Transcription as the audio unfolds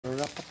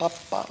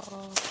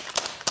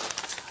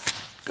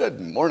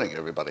Good morning,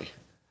 everybody,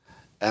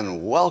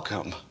 and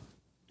welcome,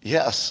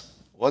 yes,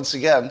 once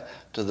again,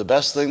 to the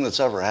best thing that's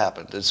ever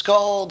happened. It's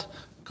called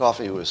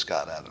Coffee with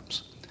Scott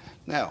Adams.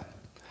 Now,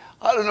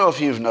 I don't know if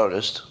you've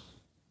noticed,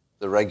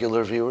 the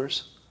regular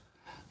viewers,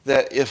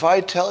 that if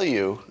I tell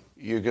you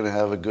you're going to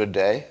have a good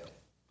day,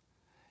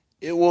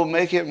 it will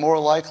make it more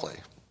likely.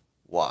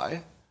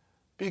 Why?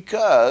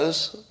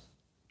 Because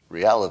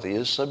reality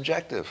is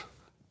subjective.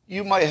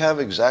 You might have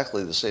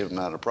exactly the same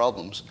amount of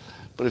problems,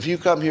 but if you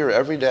come here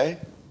every day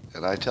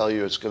and I tell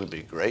you it's going to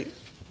be great,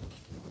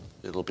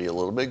 it'll be a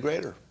little bit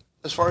greater,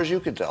 as far as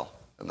you can tell,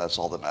 and that's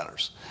all that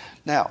matters.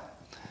 Now,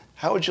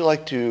 how would you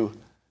like to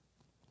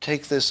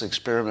take this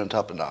experiment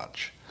up a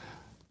notch?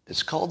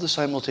 It's called the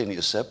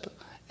simultaneous sip,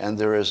 and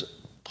there is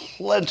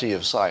plenty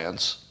of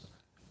science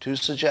to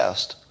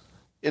suggest,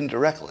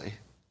 indirectly,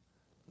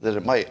 that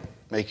it might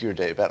make your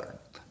day better.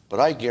 But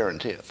I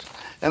guarantee it.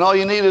 And all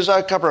you need is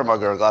a cup or a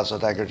mug or a glass, a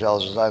tankard,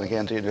 chalice, a stein, a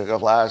canteen, a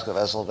flask, a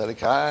vessel of any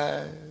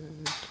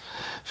kind.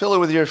 Fill it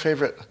with your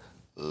favorite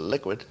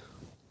liquid.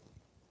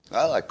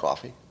 I like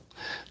coffee.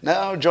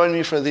 Now join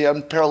me for the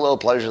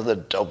unparalleled pleasure, the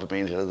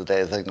dopamine hit of the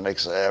day, the thing that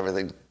makes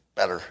everything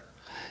better.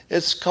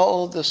 It's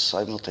called the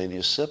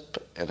simultaneous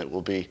sip, and it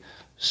will be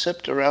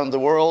sipped around the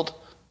world.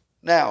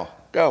 Now,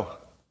 go.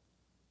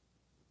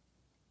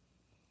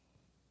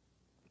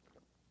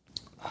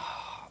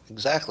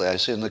 Exactly. I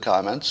see in the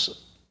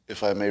comments,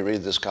 if I may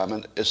read this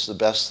comment, it's the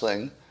best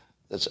thing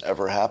that's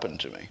ever happened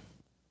to me.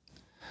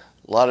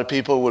 A lot of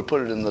people would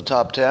put it in the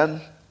top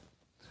 10,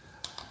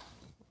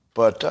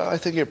 but I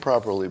think it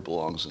properly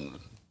belongs in the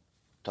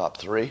top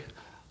 3.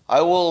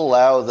 I will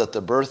allow that the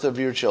birth of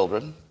your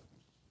children,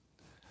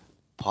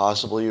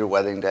 possibly your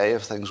wedding day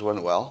if things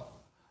went well,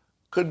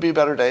 could be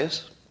better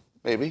days,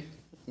 maybe,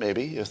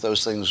 if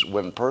those things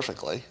went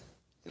perfectly.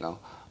 You know,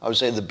 I would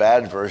say the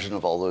bad version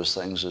of all those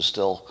things is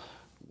still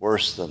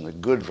worse than the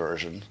good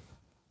version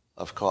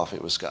of Coffee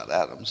with Scott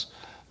Adams.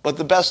 But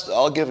the best,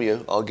 I'll give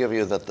you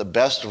that the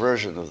best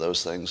version of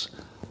those things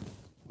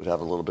would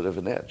have a little bit of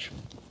an edge.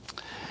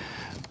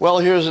 Well,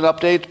 here's an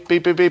update.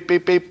 Beep, beep, beep,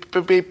 beep, beep,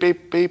 beep, beep,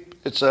 beep, beep.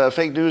 It's a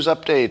fake news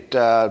update.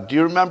 Do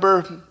you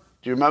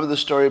remember the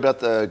story about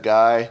the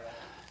guy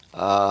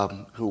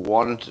who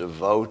wanted to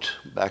vote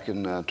back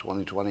in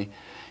 2020?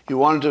 He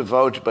wanted to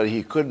vote, but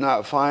he could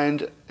not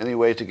find any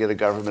way to get a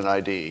government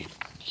ID.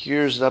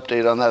 Here's an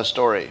update on that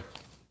story.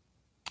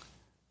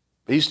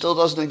 He still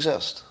doesn't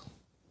exist.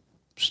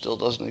 Still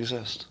doesn't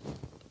exist.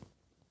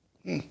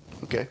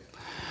 Okay.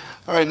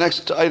 All right,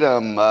 next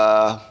item.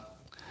 How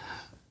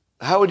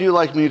would you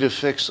like me to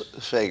fix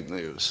fake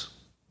news?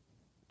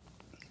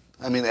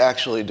 I mean,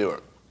 actually do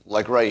it.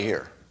 Like right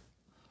here.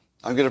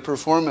 I'm going to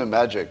perform a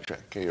magic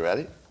trick. Are you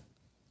ready?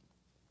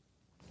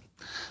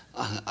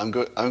 I'm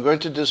going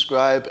to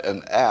describe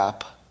an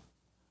app,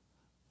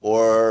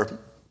 or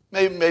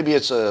maybe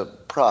it's a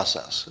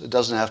process. It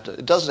doesn't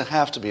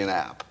have to be an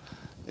app.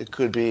 It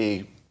could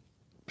be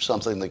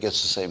something that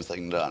gets the same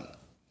thing done.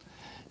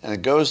 And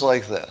it goes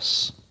like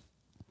this.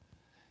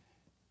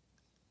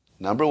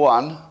 Number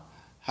 1,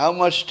 how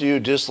much do you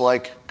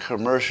dislike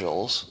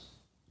commercials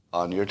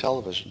on your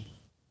television?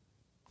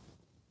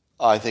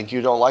 I think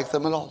you don't like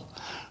them at all.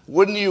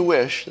 Wouldn't you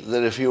wish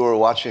that if you were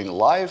watching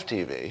live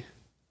TV,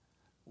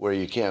 where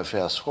you can't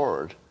fast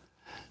forward,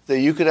 that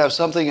you could have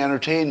something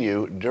entertain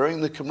you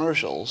during the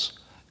commercials,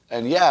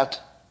 and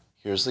yet,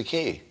 here's the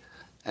key,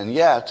 and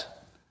yet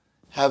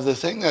have the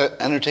thing that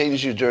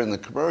entertains you during the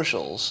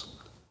commercials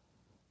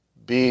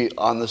be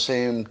on the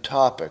same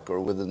topic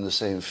or within the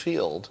same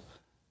field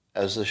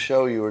as the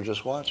show you were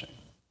just watching.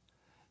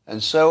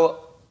 And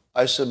so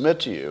I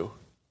submit to you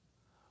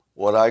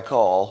what I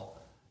call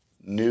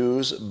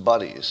News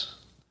Buddies.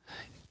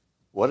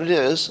 What it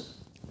is,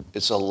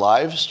 it's a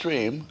live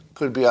stream,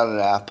 could be on an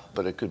app,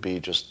 but it could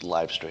be just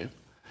live stream,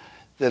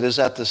 that is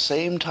at the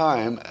same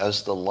time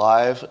as the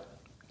live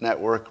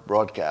network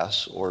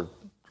broadcasts or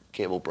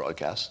cable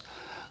broadcasts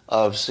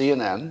of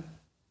CNN,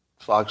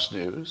 Fox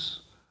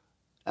News,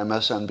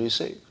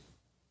 MSNBC.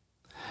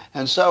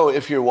 And so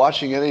if you're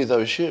watching any of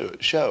those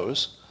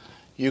shows,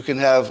 you can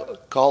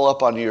call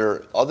up on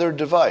your other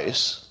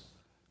device.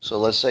 So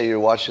let's say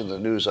you're watching the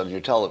news on your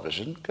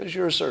television, because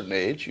you're a certain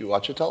age, you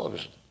watch a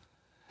television.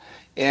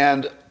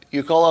 And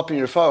you call up on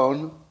your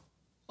phone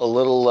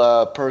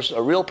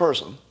a real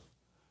person,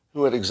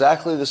 who at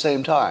exactly the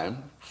same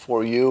time,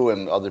 for you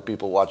and other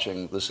people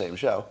watching the same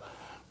show,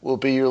 will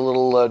be your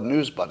little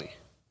news buddy.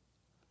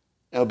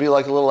 It'll be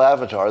like a little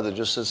avatar that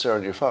just sits there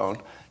on your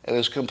phone and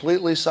is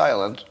completely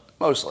silent,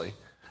 mostly,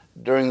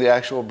 during the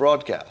actual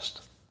broadcast.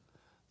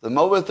 The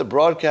moment the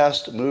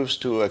broadcast moves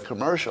to a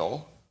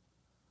commercial,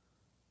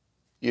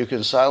 you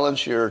can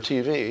silence your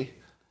TV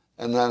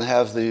and then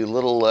have the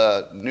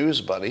little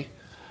news buddy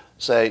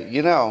say,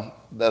 you know,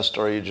 that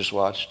story you just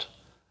watched,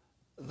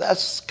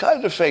 that's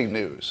kind of fake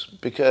news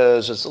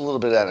because it's a little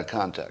bit out of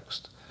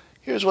context.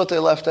 Here's what they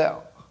left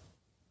out.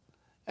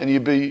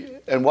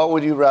 And what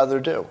would you rather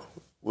do?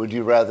 Would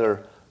you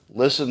rather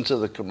listen to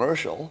the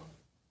commercial?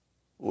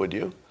 Would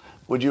you?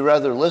 Would you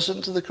rather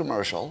listen to the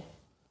commercial,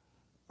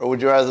 or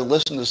would you rather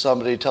listen to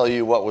somebody tell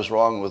you what was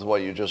wrong with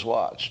what you just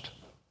watched?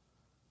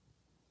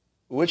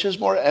 Which is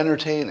more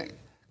entertaining?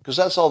 Because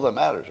that's all that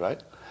matters,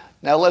 right?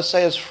 Now let's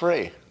say it's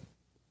free.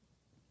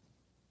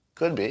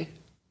 Could be.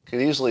 Could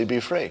easily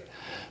be free.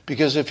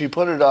 Because if you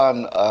put it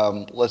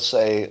on, let's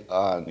say,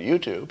 on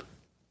YouTube,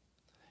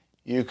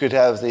 you could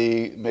have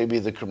maybe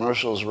the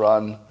commercials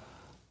run,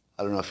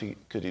 I don't know if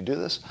could you do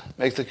this?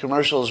 Make the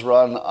commercials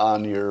run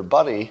on your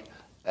Buddy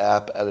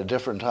app at a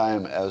different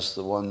time as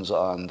the ones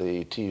on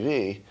the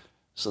TV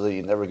so that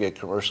you never get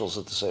commercials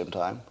at the same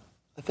time.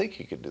 I think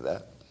you could do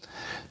that.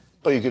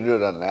 But you could do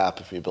it on an app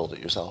if you build it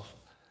yourself.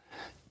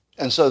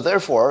 And so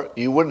therefore,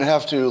 you wouldn't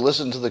have to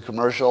listen to the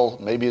commercial.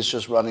 Maybe it's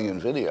just running in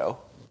video.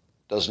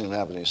 Doesn't even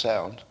have any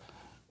sound.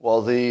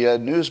 While the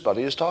news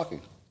buddy is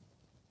talking.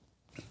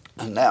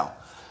 And now,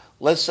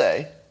 let's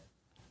say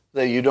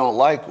that you don't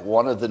like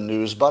one of the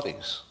news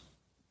buddies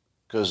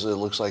because it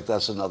looks like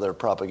that's another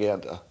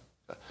propaganda.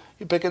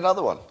 You pick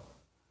another one.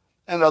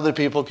 And other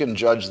people can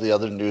judge the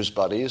other news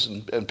buddies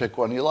and pick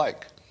one you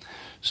like.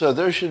 So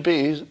there should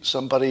be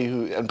somebody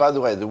who, and by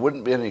the way, there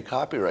wouldn't be any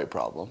copyright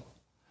problem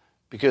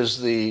because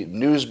the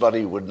news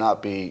buddy would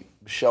not be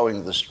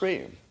showing the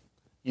stream.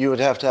 You would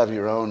have to have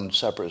your own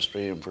separate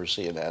stream for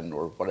CNN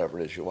or whatever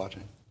it is you're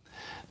watching.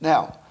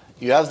 Now,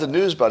 you have the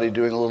news buddy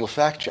doing a little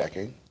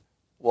fact-checking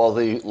while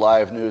the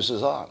live news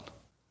is on.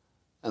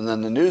 And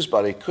then the news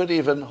buddy could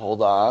even,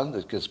 hold on,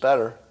 it gets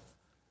better,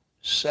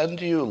 send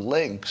you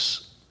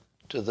links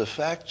to the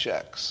fact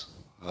checks.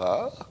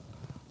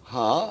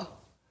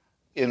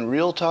 In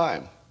real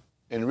time.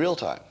 In real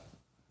time.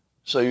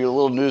 So your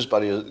little news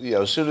buddy,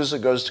 as soon as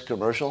it goes to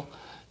commercial,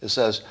 it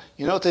says,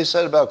 you know what they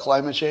said about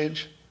climate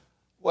change?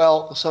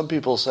 Well, some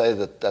people say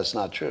that that's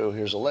not true.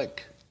 Here's a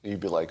link. You'd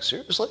be like,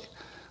 seriously?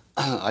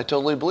 I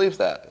totally believe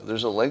that.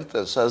 There's a link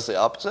that says the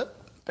opposite.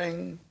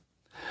 Bing.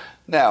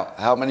 Now,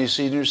 how many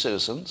senior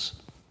citizens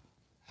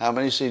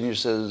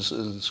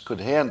could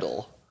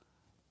handle,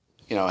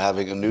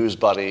 having a news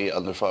buddy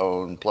on their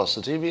phone plus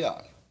the TV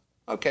on?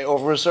 Okay,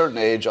 over a certain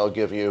age, I'll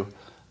give you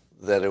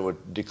that it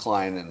would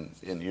decline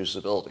in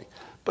usability.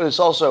 But it's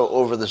also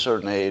over the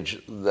certain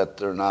age that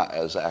they're not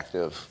as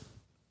active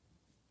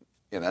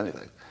in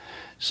anything.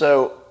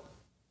 So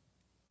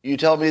you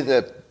tell me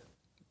that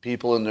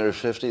people in their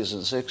 50s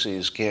and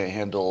 60s can't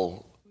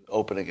handle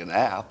opening an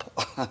app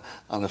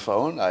on the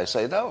phone? I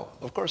say no,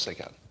 of course they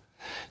can.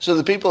 So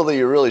the people that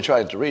you're really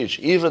trying to reach,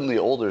 even the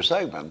older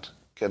segment,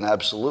 can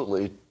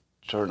absolutely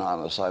turn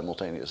on a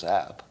simultaneous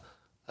app.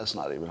 That's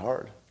not even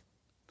hard.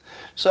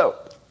 So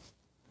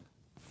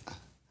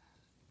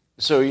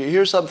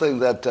here's something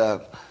that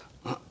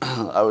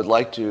I would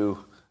like to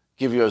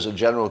give you as a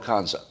general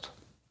concept.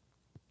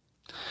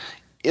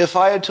 If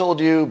I had told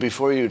you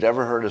before you'd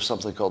ever heard of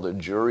something called a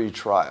jury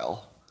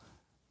trial,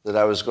 that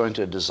I was going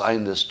to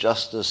design this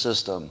justice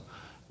system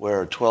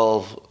where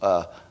 12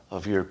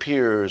 of your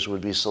peers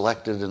would be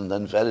selected and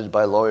then vetted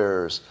by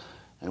lawyers,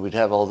 and we'd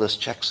have all this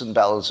checks and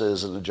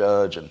balances and a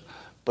judge,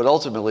 but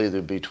ultimately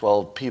there'd be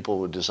 12 people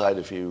who would decide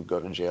if you go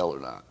to jail or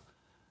not.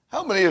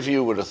 How many of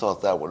you would have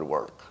thought that would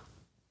work?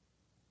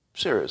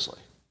 Seriously.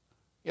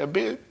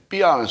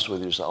 Be honest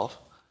with yourself.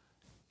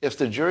 If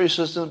the jury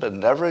system had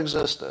never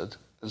existed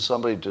and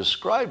somebody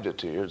described it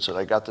to you and said,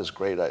 I got this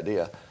great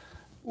idea,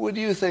 would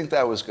you think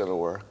that was going to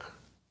work?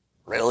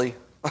 Really?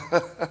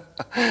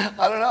 I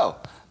don't know.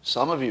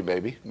 Some of you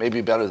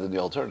maybe better than the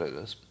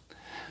alternatives.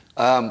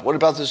 What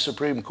about the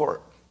Supreme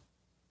Court?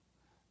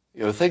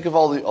 Think of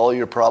all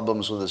your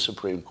problems with the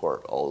Supreme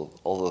Court,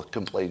 all the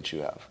complaints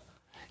you have.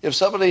 If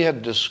somebody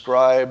had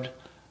described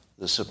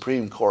the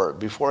Supreme Court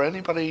before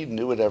anybody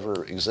knew it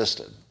ever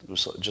existed, it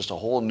was just a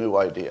whole new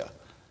idea,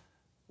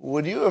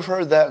 would you have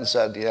heard that and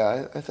said,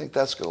 yeah, I think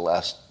that's going to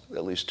last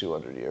at least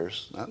 200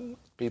 years?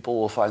 People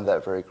will find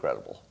that very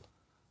credible.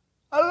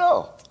 I don't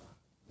know.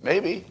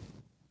 Maybe.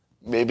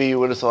 Maybe you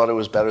would have thought it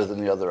was better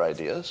than the other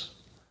ideas.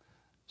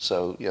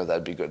 So,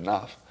 that'd be good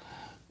enough.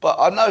 But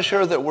I'm not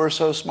sure that we're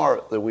so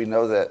smart that we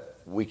know that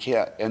we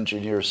can't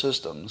engineer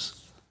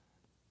systems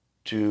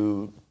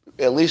to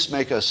at least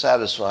make us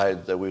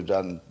satisfied that we've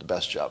done the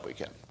best job we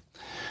can.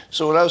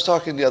 So when I was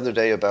talking the other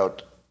day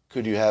about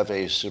could you have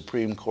a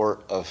Supreme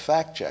Court of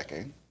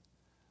fact-checking,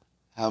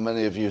 how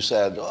many of you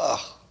said,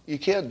 you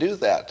can't do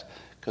that,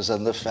 because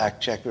then the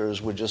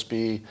fact-checkers would just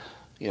be,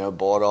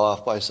 bought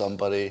off by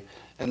somebody,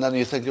 and then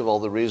you think of all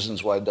the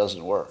reasons why it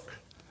doesn't work.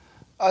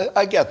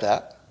 I get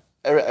that.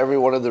 Every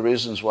one of the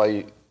reasons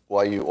why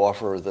you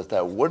offer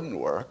that wouldn't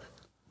work,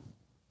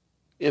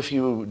 if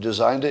you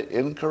designed it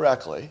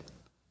incorrectly,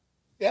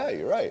 yeah,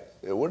 you're right,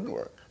 it wouldn't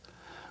work.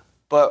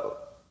 But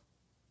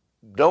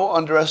don't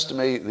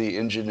underestimate the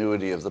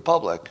ingenuity of the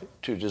public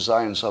to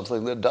design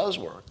something that does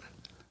work,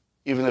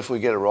 even if we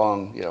get it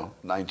wrong,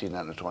 19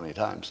 out of 20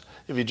 times.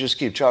 If you just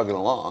keep chugging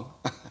along,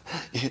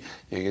 you're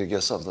going to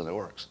get something that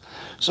works.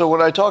 So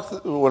when I talk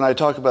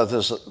about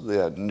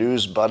the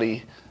News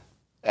Buddy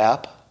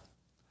app,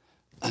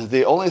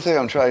 the only thing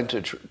I'm trying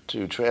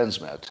to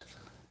transmit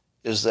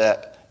is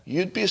that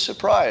you'd be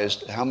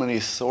surprised how many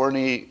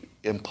thorny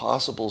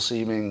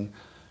impossible-seeming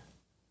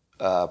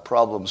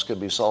problems can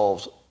be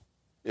solved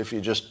if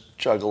you just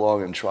chug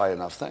along and try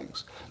enough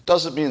things.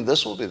 Doesn't mean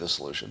this will be the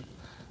solution,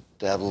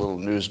 to have a little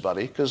news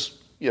buddy, because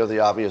the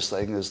obvious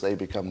thing is they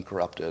become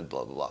corrupted,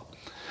 blah, blah, blah.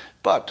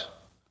 But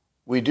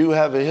we do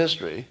have a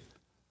history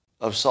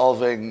of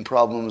solving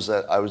problems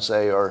that I would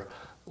say are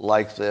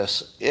like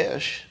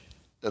this-ish,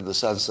 in the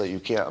sense that you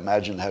can't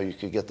imagine how you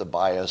could get the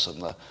bias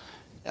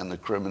and the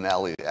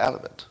criminality out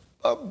of it.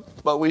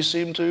 But we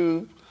seem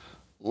to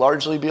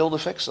largely be able to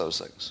fix those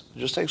things. It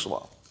just takes a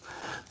while.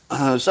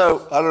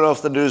 So I don't know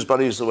if the news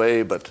buddy is the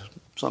way, but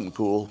something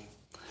cool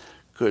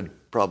could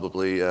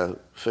probably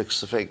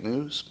fix the fake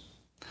news.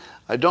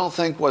 I don't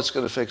think what's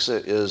going to fix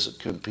it is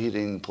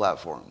competing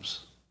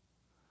platforms.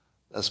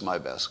 That's my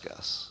best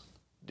guess.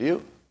 Do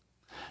you?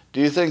 Do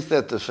you think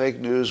that the fake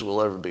news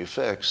will ever be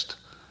fixed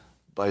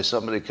by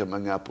somebody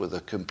coming up with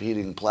a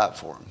competing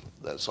platform?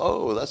 That's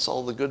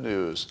all the good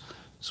news,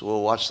 so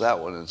we'll watch that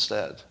one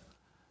instead.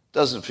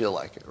 Doesn't feel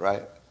like it,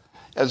 right?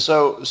 And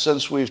so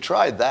since we've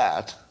tried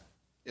that,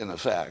 in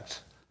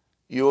effect,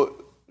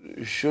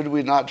 should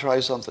we not try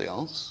something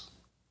else?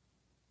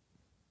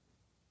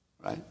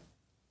 Right?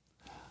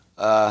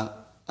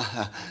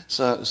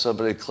 So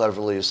somebody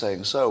cleverly is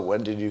saying, so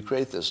when did you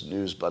create this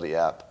News Buddy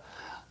app?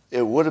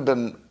 It would have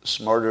been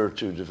smarter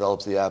to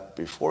develop the app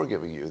before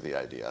giving you the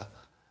idea,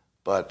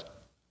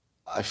 but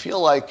I feel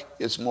like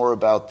it's more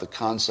about the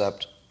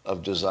concept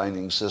of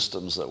designing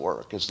systems that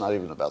work. It's not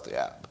even about the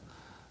app.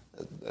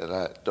 And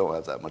I don't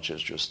have that much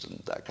interest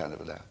in that kind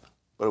of an app.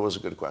 But it was a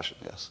good question,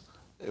 yes.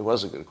 It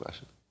was a good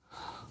question.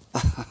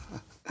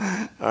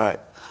 All right.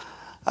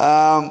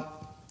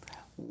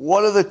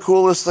 One of the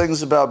coolest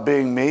things about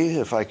being me,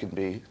 if I can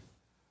be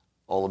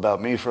all about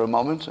me for a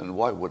moment, and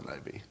why wouldn't I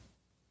be,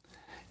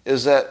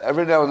 is that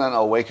every now and then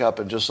I'll wake up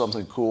and just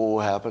something cool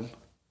will happen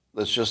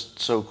that's just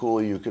so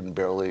cool you can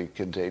barely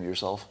contain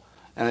yourself.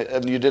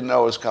 And you didn't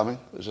know it was coming.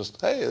 It was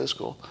just, hey, that's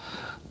cool.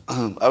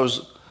 I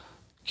was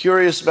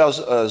curious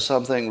about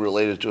something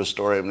related to a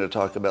story I'm going to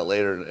talk about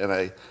later,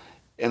 and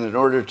in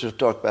order to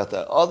talk about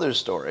that other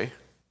story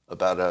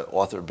about an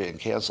author being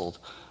canceled,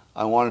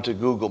 I wanted to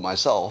Google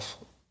myself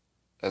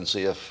and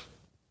see if,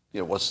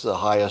 what's the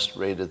highest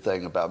rated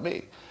thing about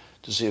me,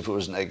 to see if it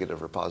was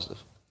negative or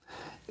positive,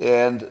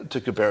 and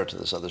to compare it to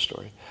this other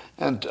story.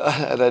 And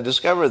I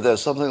discovered that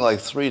something like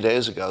 3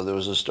 days ago, there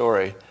was a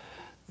story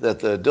that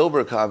the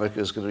Dilbert comic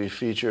is going to be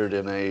featured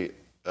in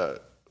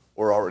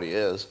or already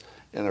is,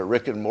 in a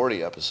Rick and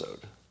Morty episode.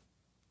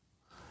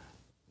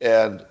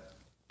 And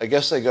I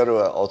guess they go to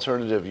an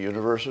alternative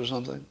universe or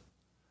something.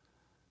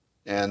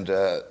 And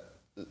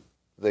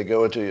they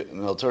go into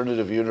an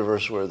alternative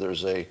universe where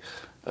there's a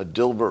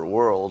Dilbert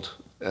world,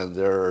 and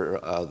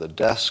the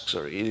desks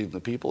are eating the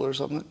people or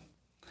something.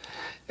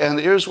 And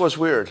here's what's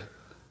weird.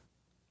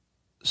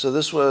 So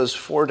this was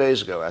 4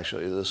 days ago,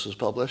 actually, this was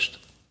published.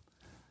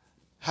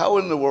 How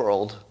in the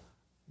world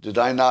did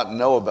I not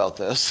know about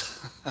this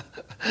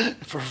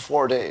for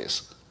 4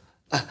 days?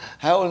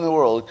 How in the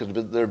world could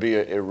there be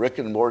a Rick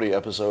and Morty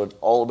episode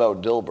all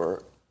about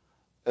Dilbert,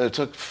 and it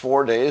took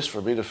 4 days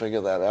for me to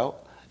figure that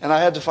out? And I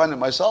had to find it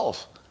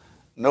myself.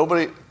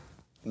 Nobody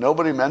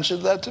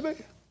mentioned that to me?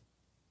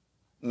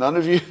 None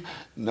of you?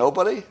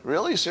 Nobody?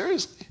 Really?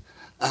 Seriously?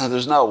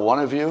 There's not one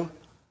of you?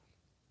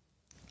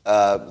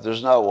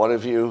 There's not one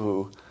of you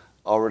who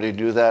already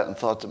knew that and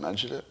thought to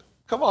mention it?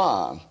 Come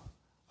on.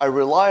 I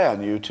rely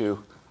on you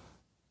to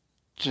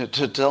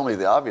tell me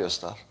the obvious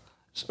stuff.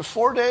 So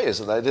 4 days,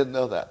 and I didn't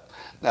know that.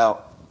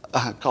 Now,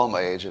 call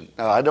my agent.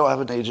 No, I don't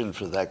have an agent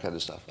for that kind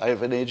of stuff. I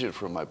have an agent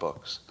for my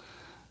books,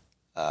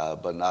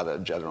 but not a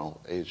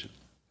general agent.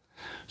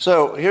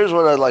 So here's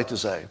what I'd like to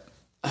say.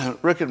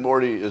 Rick and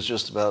Morty is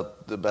just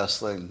about the best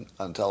thing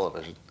on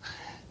television.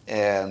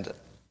 And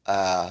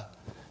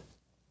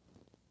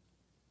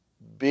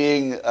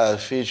being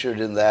featured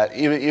in that,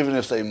 even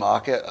if they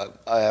mock it,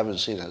 I haven't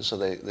seen it,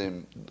 so I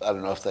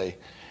don't know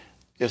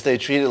if they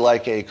treat it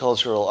like a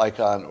cultural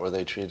icon or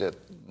they treat it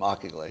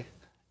mockingly.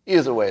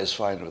 Either way is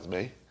fine with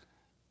me,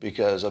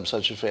 because I'm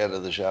such a fan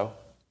of the show.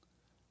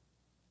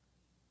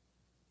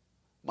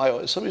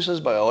 Somebody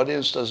says my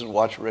audience doesn't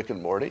watch Rick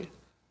and Morty.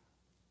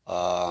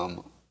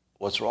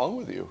 What's wrong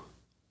with you?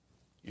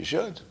 You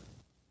should.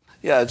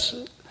 Yeah,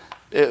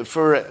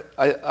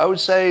 I would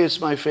say it's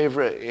my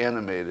favorite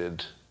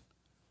animated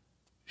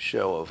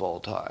show of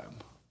all time.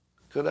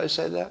 Could I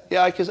say that?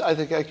 Yeah, I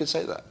think I could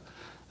say that.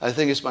 I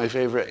think it's my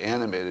favorite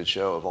animated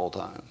show of all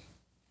time,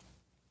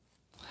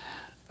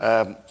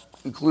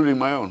 including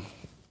my own.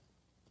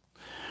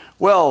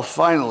 Well,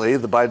 finally,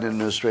 the Biden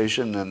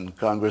administration and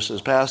Congress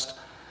has passed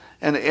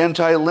an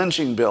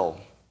anti-lynching bill.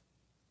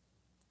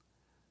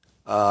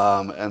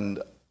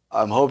 And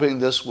I'm hoping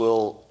this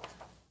will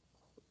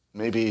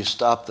maybe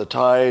stop the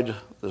tide,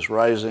 this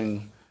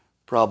rising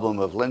problem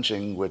of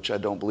lynching, which I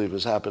don't believe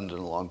has happened in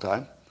a long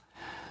time.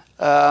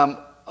 I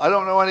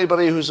don't know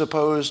anybody who's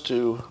opposed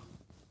to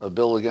a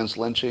bill against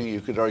lynching. You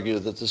could argue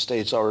that the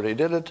states already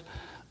did it,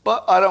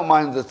 but I don't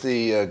mind that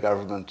the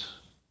government,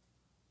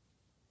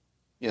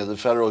 the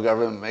federal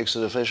government makes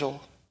it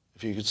official.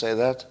 if you could say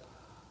that.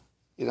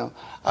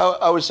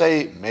 I would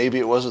say maybe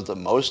it wasn't the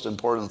most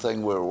important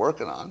thing we were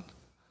working on.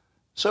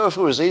 So if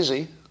it was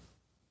easy,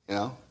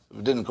 if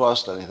it didn't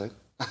cost anything,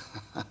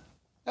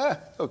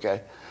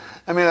 okay.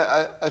 I mean,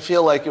 I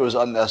feel like it was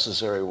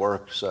unnecessary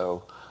work,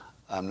 so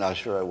I'm not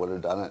sure I would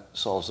have done it.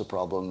 Solves a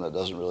problem that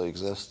doesn't really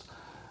exist.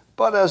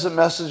 But as a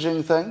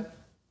messaging thing,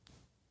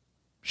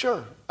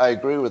 sure, I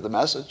agree with the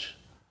message.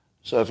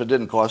 So if it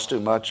didn't cost too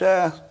much,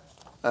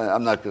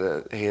 I'm not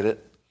going to hate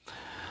it.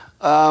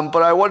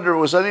 But I wonder,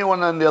 was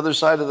anyone on the other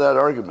side of that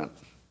argument?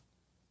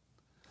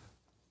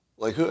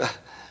 Like who?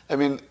 I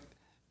mean,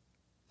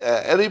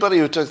 anybody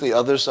who took the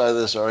other side of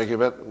this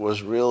argument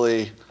was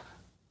really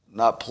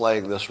not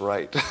playing this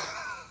right.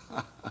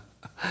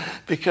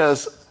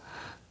 Because,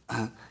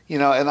 and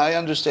I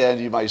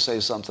understand you might say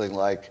something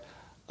like,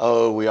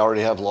 oh, we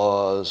already have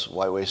laws,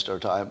 why waste our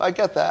time? I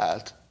get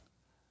that.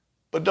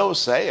 But don't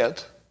say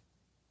it.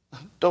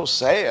 Don't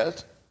say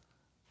it.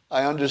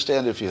 I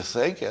understand if you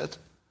think it.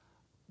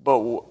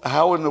 But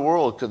how in the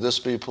world could this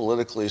be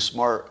politically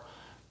smart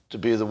to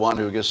be the one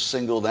who gets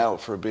singled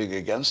out for being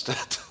against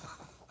it?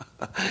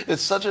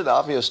 It's such an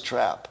obvious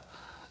trap.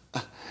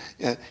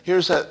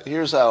 Here's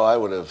how I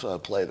would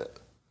have played it.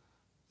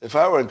 If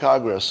I were in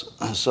Congress,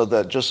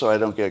 just so I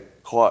don't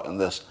get caught in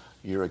this,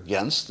 you're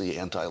against the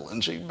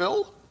anti-lynching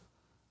bill,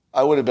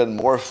 I would have been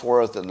more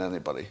for it than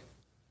anybody.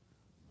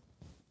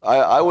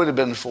 I would have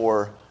been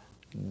for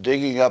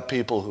digging up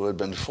people who had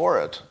been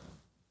for it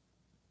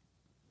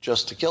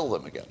just to kill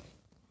them again.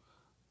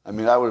 I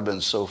mean, I would have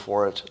been so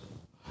for it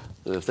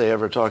that if they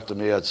ever talked to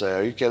me, I'd say,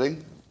 are you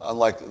kidding? I'm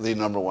like the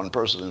number one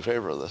person in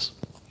favor of this,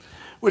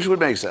 which would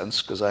make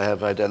sense because I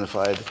have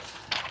identified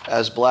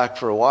as black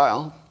for a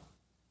while.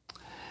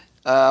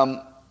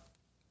 But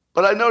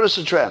I noticed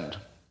a trend.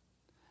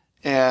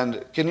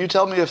 And can you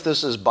tell me if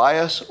this is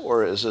bias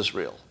or is this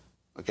real?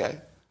 Okay?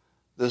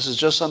 This is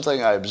just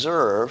something I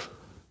observe,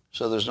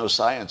 so there's no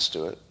science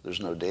to it.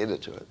 There's no data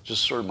to it.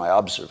 Just sort of my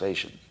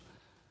observation.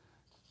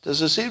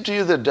 Does it seem to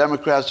you that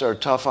Democrats are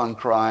tough on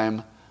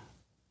crime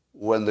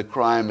when the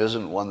crime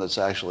isn't one that's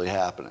actually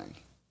happening?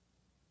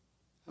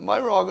 Am I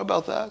wrong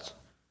about that?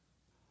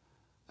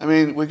 I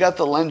mean, we got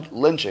the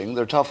lynching.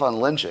 They're tough on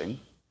lynching,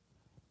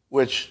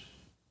 which,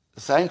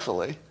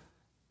 thankfully,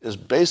 is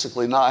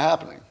basically not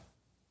happening.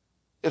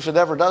 If it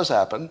ever does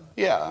happen,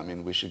 yeah, I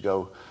mean, we should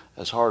go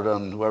as hard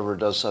on whoever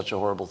does such a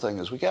horrible thing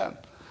as we can.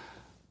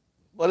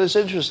 But it's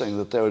interesting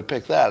that they would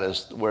pick that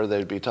as where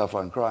they'd be tough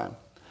on crime.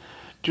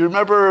 Do you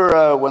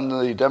remember when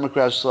the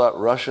Democrats thought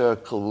Russia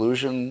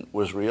collusion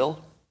was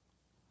real?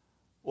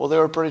 Well, they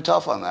were pretty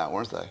tough on that,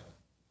 weren't they?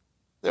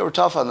 They were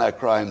tough on that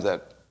crime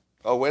that,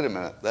 oh, wait a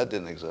minute, that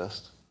didn't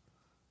exist.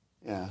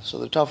 Yeah, so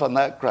they're tough on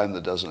that crime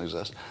that doesn't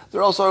exist.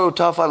 They're also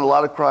tough on a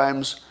lot of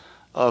crimes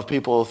of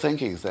people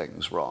thinking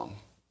things wrong.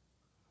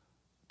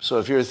 So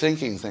if you're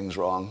thinking things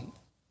wrong,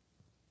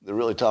 they're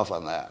really tough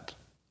on that.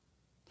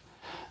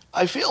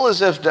 I feel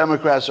as if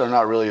Democrats are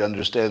not really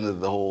understanding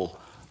the whole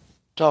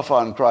tough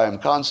on crime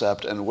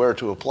concept and where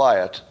to apply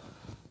it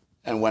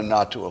and when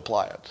not to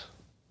apply it.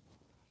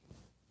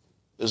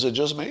 Is it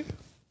just me?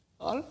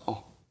 I don't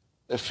know.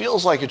 It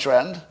feels like a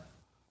trend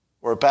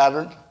or a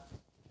pattern.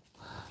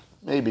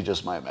 Maybe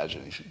just my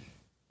imagination.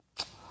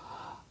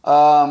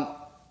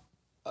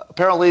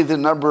 Apparently the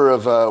number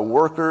of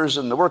workers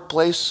in the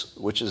workplace,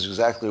 which is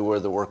exactly where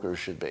the workers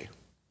should be.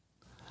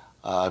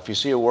 If you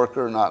see a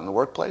worker not in the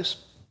workplace,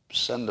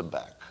 send them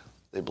back.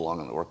 They belong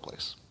in the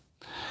workplace.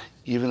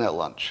 Even at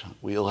lunch,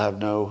 we'll have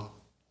no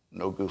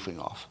goofing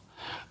off.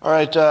 All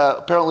right,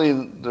 apparently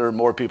there are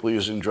more people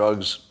using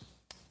drugs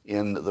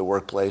in the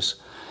workplace.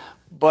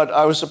 But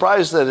I was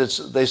surprised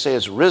that they say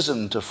it's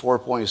risen to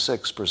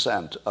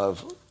 4.6%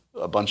 of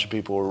a bunch of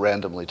people who were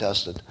randomly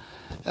tested.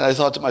 And I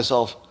thought to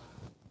myself,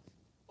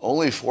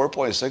 only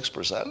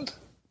 4.6%?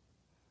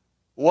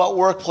 What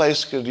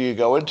workplace could you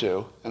go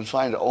into and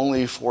find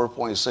only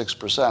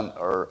 4.6%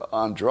 are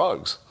on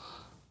drugs?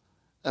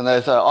 And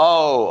I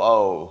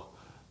thought,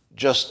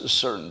 just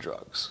certain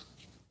drugs.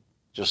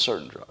 Just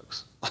certain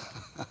drugs.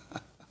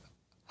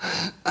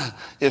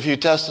 If you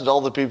tested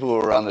all the people who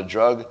were on a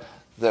drug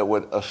that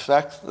would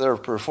affect their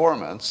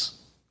performance,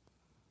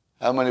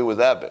 how many would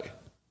that be?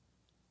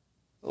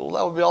 Well,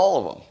 that would be all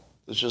of them.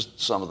 It's just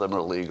some of them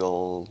are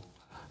legal,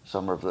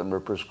 some of them are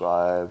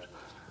prescribed,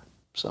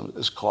 some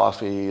it's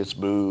coffee, it's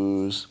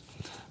booze.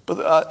 But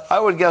I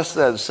would guess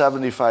that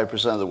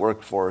 75% of the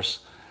workforce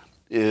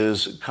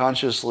is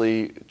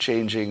consciously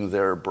changing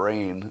their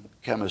brain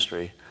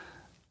chemistry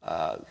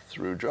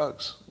through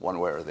drugs, one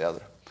way or the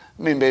other.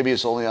 I mean, maybe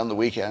it's only on the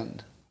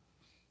weekend.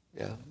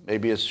 Yeah,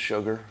 maybe it's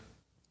sugar.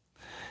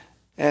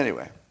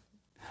 Anyway,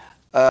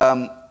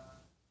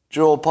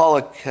 Joel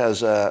Pollack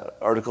has an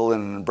article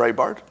in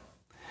Breitbart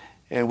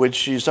in which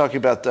she's talking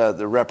about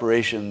the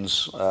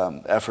reparations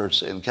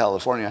efforts in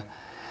California.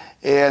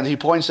 And he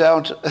points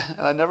out,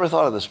 and I never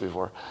thought of this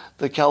before,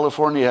 that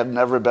California had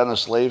never been a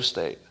slave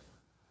state.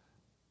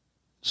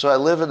 So I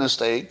live in a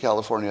state,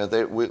 California,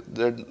 there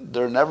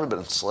have never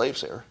been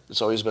slaves here.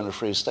 It's always been a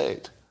free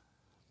state.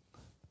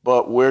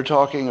 But we're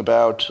talking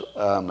about,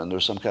 and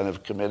there's some kind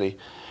of committee,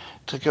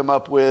 to come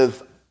up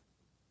with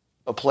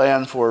a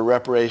plan for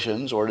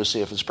reparations or to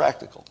see if it's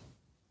practical.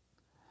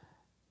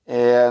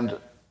 And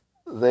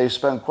they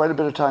spent quite a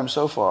bit of time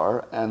so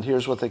far, and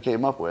here's what they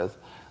came up with.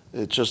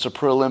 It's just a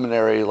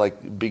preliminary,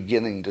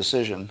 beginning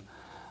decision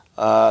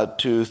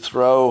to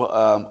throw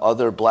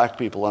other black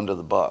people under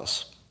the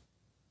bus.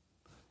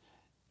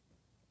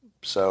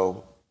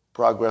 So,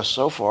 progress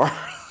so far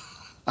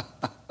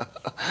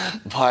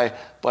by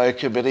a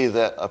committee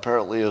that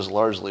apparently is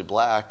largely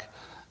black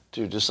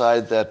to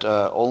decide that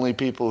only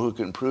people who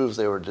can prove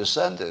they were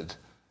descended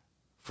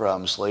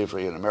from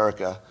slavery in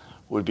America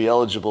would be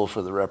eligible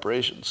for the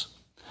reparations.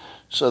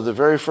 So the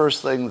very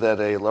first thing that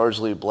a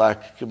largely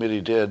black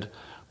committee did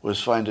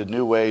was find a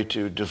new way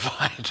to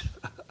divide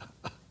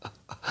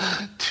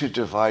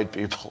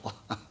people.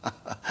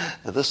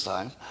 This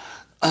time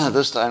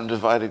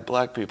dividing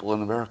black people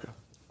in America.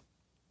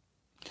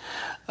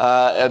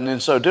 And in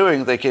so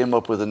doing, they came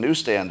up with a new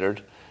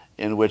standard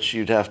in which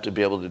you'd have to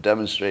be able to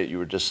demonstrate you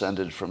were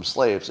descended from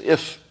slaves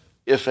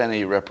if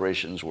any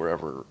reparations were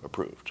ever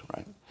approved,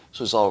 right?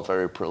 So it's all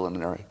very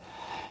preliminary.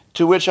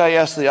 To which I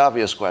ask the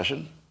obvious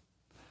question,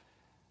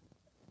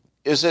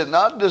 is it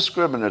not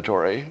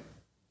discriminatory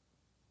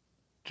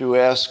to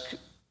ask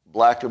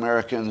black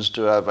Americans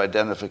to have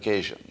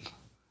identification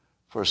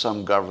for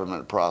some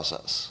government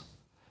process?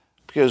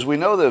 Because we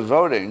know that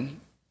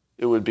voting,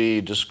 it would be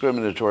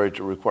discriminatory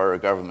to require a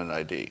government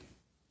ID.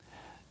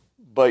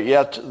 But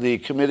yet the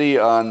Committee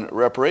on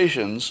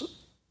Reparations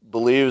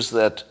believes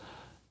that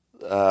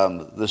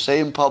the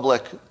same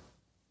public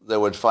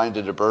that would find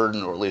it a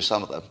burden, or at least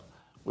some of them,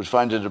 would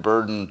find it a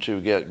burden to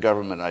get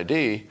government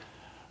ID,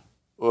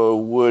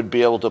 would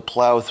be able to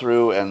plow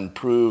through and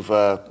prove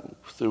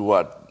through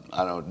what,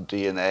 I don't know,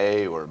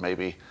 DNA or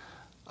maybe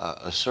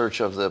a search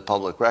of the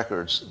public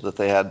records that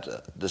they had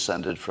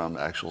descended from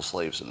actual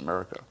slaves in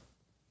America.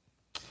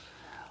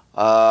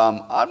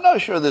 I'm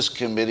not sure this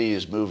committee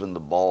is moving the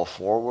ball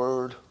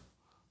forward,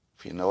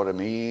 if you know what I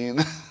mean.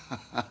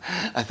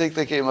 I think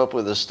they came up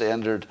with a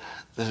standard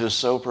that is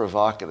so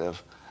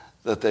provocative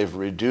that they've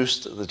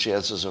reduced the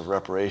chances of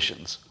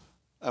reparations.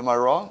 Am I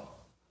wrong?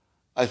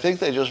 I think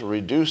they just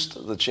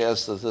reduced the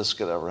chance that this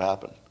could ever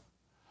happen.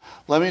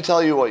 Let me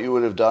tell you what you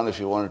would have done if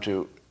you wanted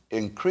to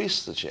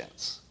increase the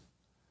chance.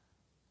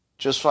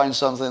 Just find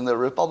something that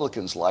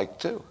Republicans like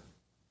too.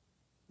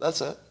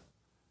 That's it.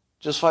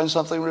 Just find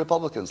something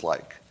Republicans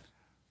like.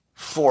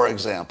 For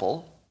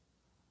example,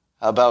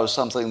 how about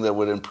something that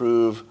would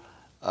improve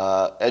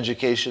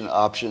education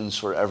options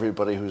for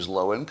everybody who's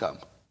low income,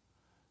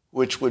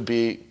 which would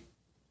be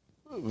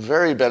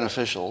very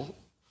beneficial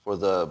for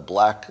the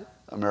black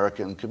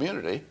American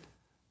community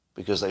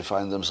because they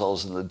find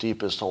themselves in the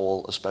deepest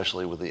hole,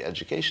 especially with the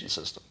education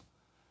system.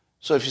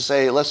 So if you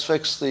say, let's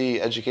fix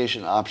the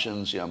education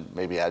options,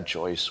 maybe add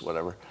choice,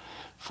 whatever,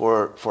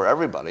 for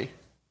everybody,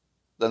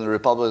 then the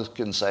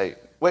Republicans say,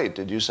 wait,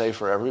 did you say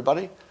for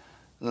everybody?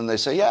 And then they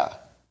say, yeah.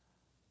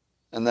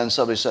 And then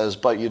somebody says,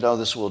 but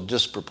this will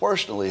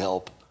disproportionately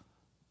help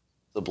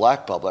the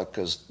black public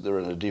because they're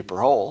in a deeper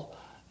hole.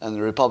 And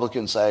the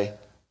Republicans say,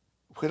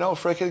 we don't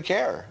frickin'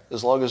 care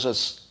as long as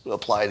it's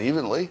applied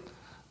evenly.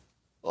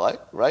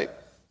 Right?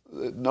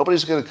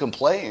 Nobody's going to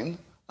complain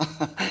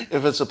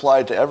if it's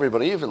applied to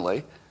everybody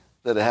evenly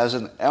that it has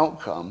an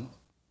outcome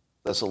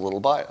that's a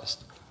little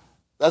biased.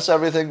 That's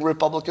everything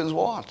Republicans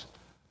want.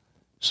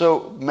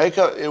 So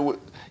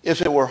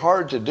if it were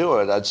hard to do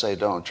it, I'd say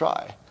don't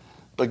try.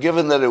 But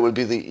given that it would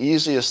be the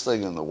easiest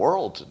thing in the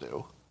world to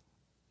do,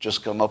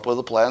 just come up with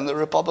a plan that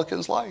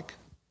Republicans like.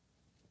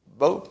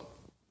 Vote.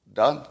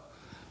 Done.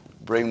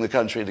 Bring the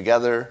country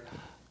together.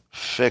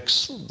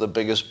 Fix the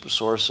biggest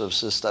source of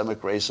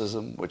systemic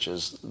racism, which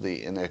is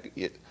the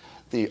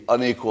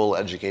unequal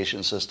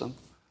education system.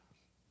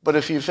 But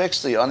if you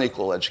fix the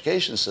unequal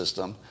education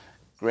system,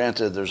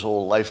 granted there's a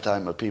whole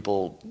lifetime of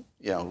people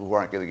who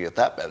aren't going to get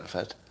that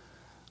benefit,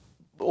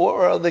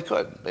 or they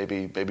could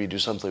maybe do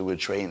something with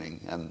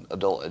training and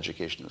adult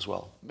education as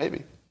well,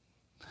 maybe.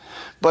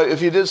 But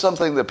if you did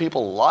something that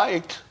people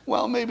liked,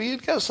 well, maybe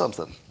you'd get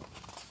something.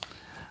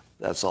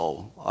 That's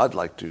all I'd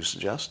like to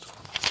suggest.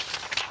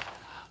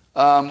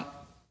 How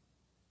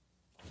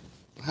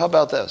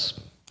about this?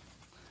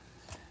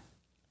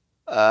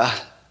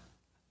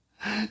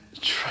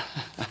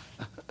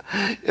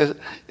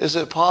 Is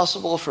it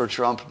possible for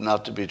Trump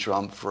not to be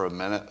Trump for a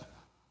minute?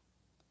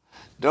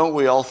 Don't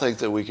we all think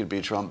that we could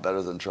be Trump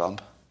better than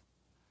Trump?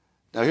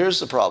 Now here's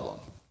the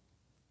problem.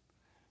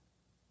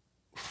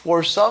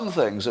 For some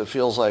things it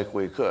feels like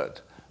we could,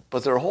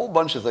 but there are a whole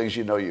bunch of things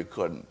you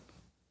couldn't.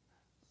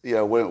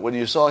 When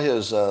you saw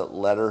his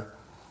letter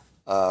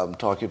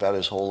talking about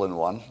his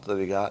hole-in-one that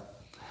he got,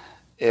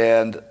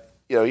 and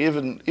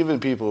even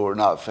people who are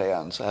not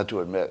fans had to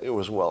admit it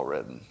was well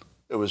written.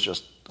 It was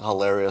just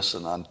hilarious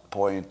and on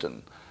point,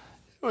 and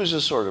it was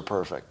just sort of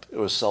perfect. It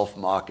was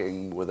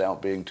self-mocking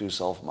without being too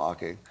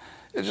self-mocking.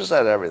 It just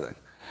had everything.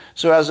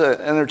 So as an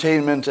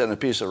entertainment and a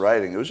piece of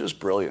writing, it was just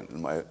brilliant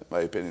in my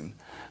opinion.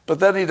 But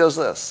then he does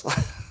this.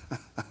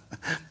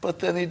 But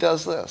then he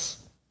does this.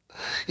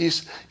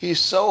 He's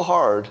so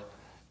hard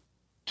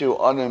to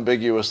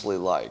unambiguously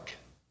like.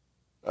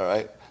 All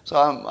right? So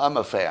I'm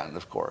a fan,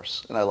 of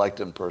course, and I liked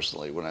him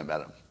personally when I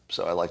met him.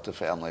 So I liked the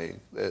family.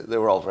 They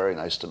were all very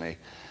nice to me.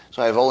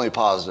 So I have only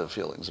positive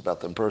feelings about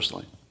them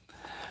personally.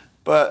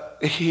 But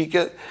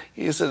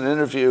he's in an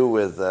interview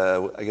with,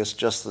 I guess,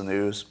 Just the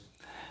News,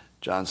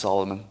 John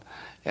Solomon,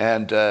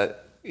 and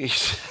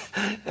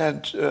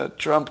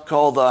Trump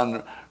called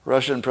on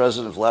Russian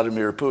President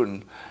Vladimir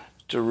Putin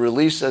to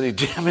release any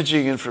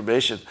damaging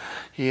information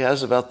he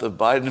has about the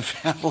Biden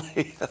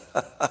family.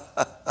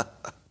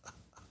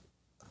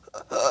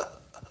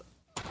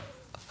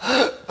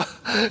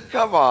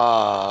 Come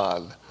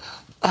on.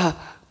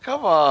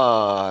 Come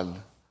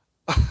on.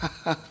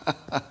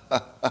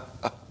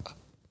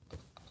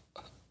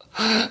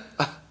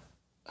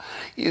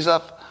 He's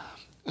up.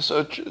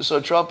 So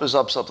Trump is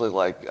up something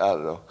like, I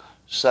don't know,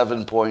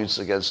 7 points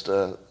against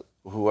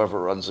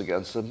whoever runs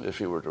against him if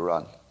he were to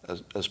run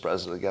as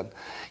president again.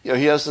 You know,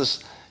 he has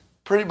this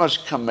pretty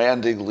much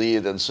commanding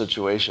lead in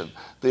situation.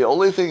 The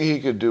only thing he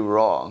could do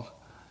wrong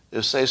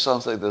is say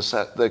something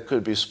that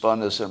could be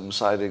spun as him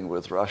siding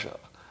with Russia.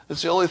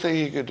 It's the only thing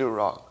he could do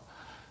wrong.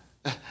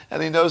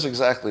 And he knows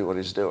exactly what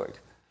he's doing.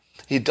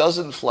 He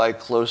doesn't fly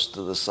close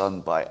to the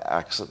sun by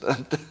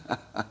accident.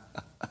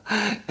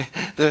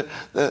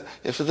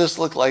 If this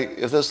looked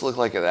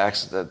like an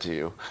accident to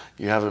you,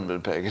 you haven't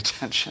been paying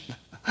attention.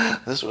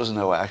 This was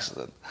no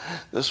accident.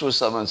 This was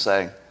someone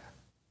saying,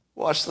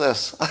 "Watch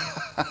this."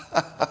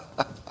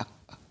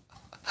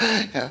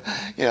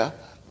 yeah.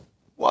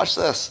 Watch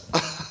this.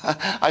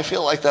 I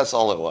feel like that's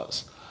all it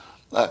was.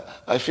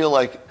 I feel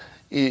like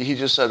he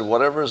just said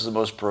whatever is the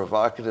most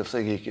provocative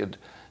thing he could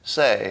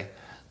say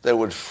that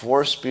would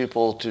force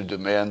people to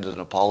demand an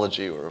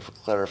apology or a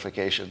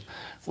clarification,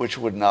 which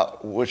would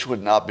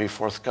not be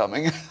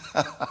forthcoming.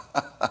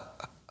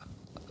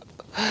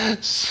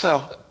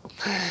 So,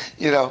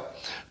 you know,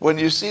 when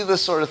you see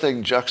this sort of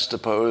thing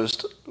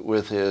juxtaposed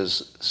with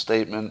his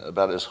statement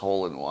about his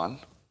hole-in-one,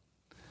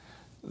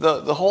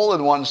 the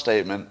hole-in-one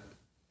statement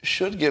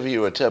should give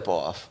you a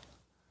tip-off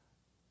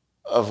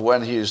of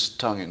when he's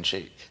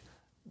tongue-in-cheek,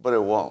 but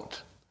it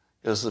won't,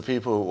 because the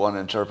people who want to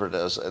interpret it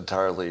as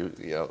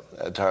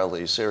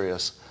entirely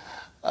serious,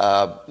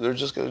 they're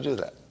just going to do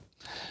that.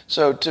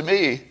 So to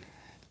me,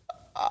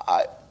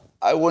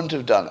 I wouldn't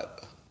have done it.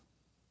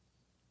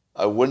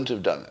 I wouldn't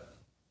have done it.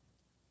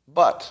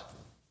 But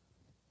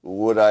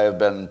would I have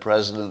been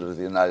president of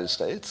the United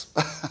States?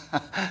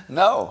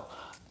 No,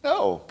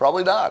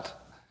 probably not.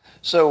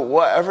 So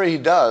whatever he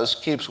does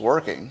keeps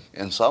working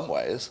in some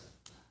ways.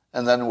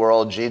 And then we're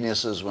all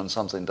geniuses when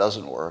something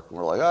doesn't work.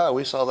 We're like, oh,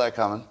 we saw that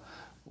coming.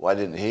 Why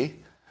didn't he?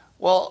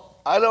 Well,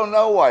 I don't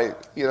know why.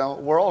 You know,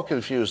 we're all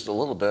confused a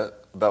little bit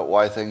about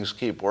why things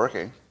keep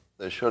working.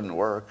 They shouldn't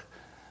work.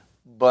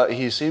 But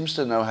he seems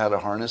to know how to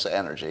harness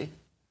energy.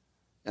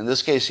 In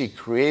this case, he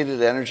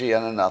created energy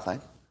out of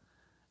nothing.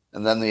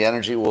 And then the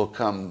energy will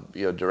come,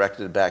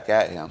 directed back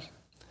at him.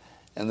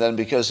 And then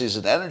because he's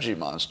an energy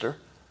monster,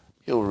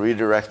 he'll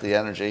redirect the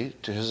energy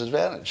to his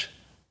advantage.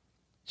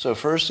 So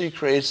first he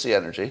creates the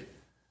energy,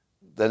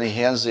 then he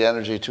hands the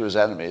energy to his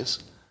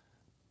enemies.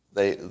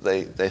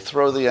 They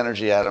throw the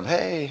energy at him.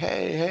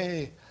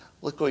 Hey,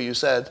 look what you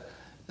said.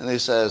 And he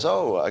says,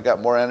 oh, I got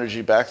more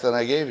energy back than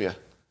I gave you.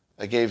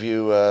 I gave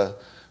you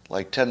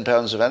like 10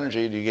 pounds of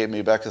energy, and you gave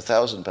me back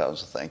 1,000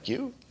 pounds. Thank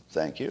you.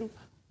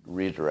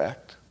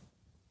 Redirect.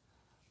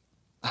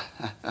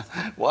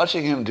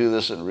 Watching him do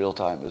this in real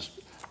time is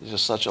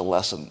just such a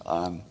lesson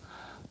on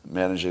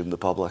managing the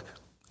public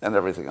and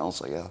everything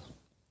else, I guess.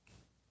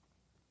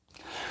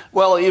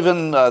 Well,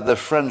 even the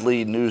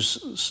friendly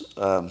news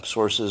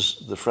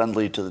sources, the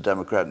friendly to the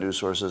Democrat news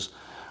sources,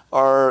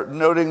 are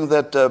noting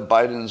that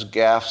Biden's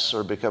gaffes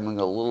are becoming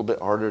a little bit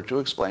harder to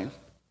explain.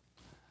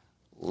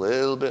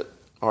 But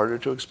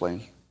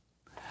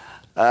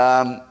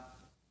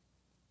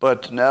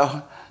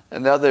now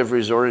they've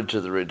resorted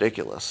to the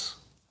ridiculous.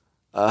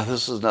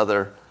 This is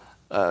another,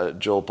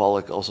 Joel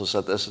Pollak also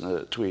said this in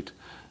a tweet.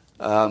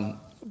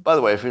 By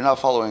the way, if you're not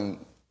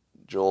following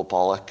Joel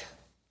Pollak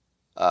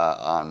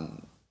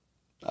on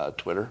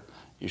Twitter,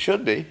 you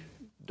should be.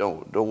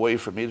 Don't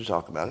wait for me to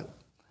talk about it.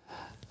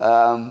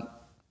 But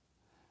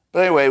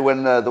anyway,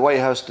 when the White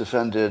House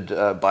defended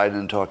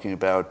Biden talking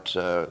about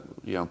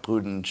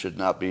Putin should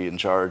not be in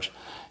charge,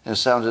 it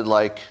sounded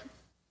like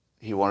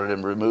he wanted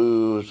him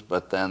removed,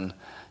 but then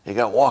he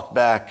got walked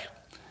back,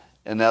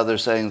 and now they're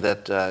saying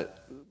that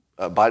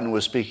Biden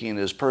was speaking in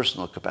his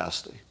personal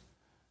capacity.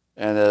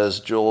 And as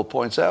Joel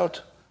points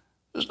out,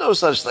 there's no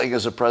such thing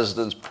as a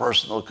president's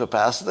personal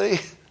capacity.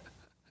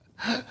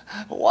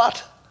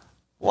 What?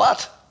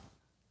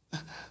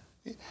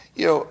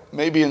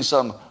 Maybe in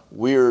some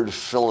weird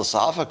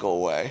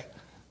philosophical way,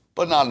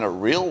 but not in a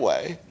real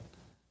way.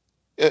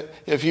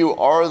 If you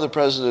are the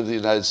president of the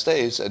United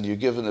States and you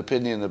give an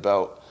opinion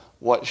about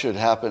what should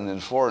happen in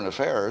foreign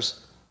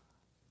affairs,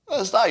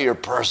 that's not your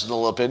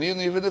personal opinion,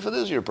 even if it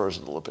is your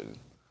personal opinion.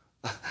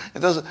 It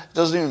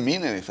doesn't even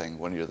mean anything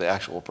when you're the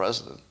actual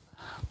president.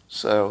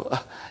 So,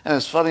 and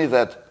it's funny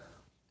that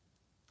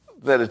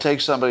it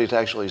takes somebody to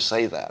actually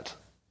say that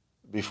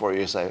before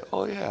you say,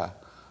 oh yeah,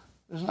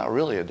 there's not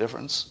really a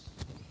difference.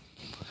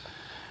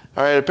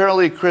 All right,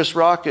 apparently Chris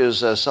Rock is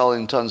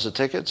selling tons of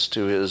tickets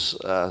to his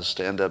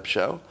stand-up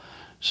show,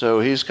 so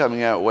he's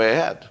coming out way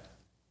ahead.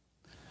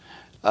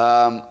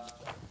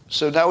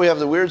 So now we have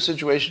the weird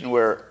situation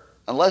where,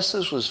 unless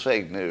this was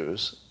fake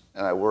news,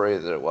 and I worry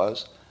that it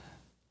was,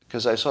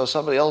 because I saw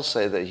somebody else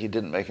say that he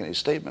didn't make any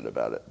statement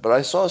about it, but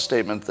I saw a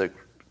statement that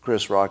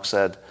Chris Rock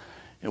said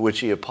in which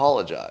he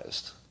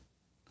apologized.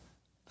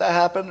 That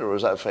happened, or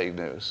was that fake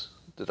news?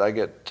 Did I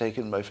get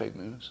taken by fake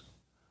news?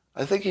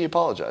 I think he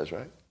apologized,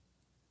 right?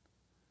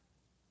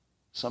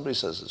 Somebody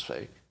says it's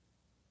fake.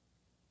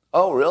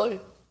 Oh, really?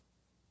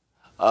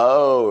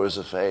 Oh, it was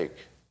a fake.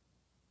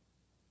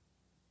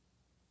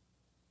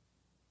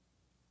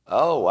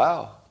 Oh,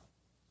 wow.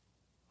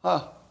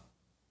 Huh.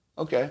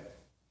 Okay.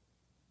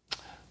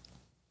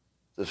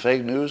 The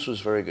fake news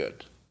was very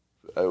good.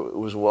 It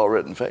was a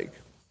well-written fake.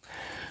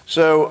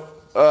 So,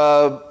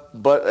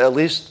 but at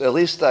least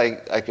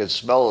I could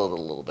smell it a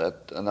little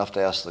bit, enough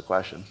to ask the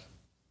question.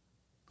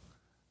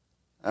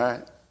 All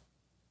right.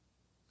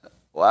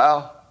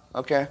 Wow.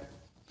 Okay.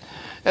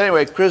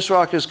 Anyway, Chris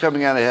Rock is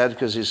coming out ahead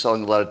because he's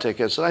selling a lot of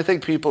tickets, and I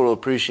think people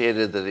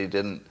appreciated that he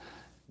didn't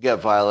get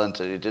violent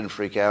and he didn't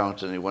freak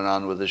out and he went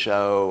on with the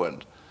show,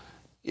 and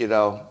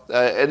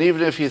and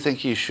even if you think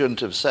he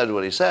shouldn't have said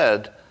what he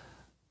said,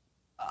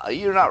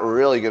 you're not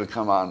really going to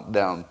come on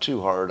down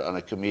too hard on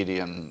a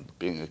comedian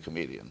being a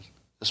comedian.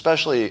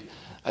 Especially,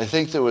 I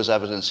think there was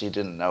evidence he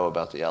didn't know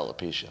about the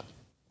alopecia,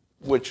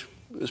 which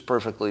is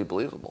perfectly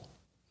believable.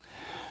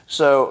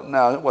 So,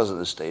 no, it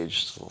wasn't a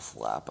staged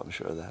slap, I'm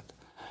sure of that.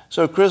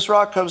 So Chris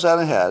Rock comes out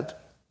ahead.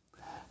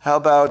 How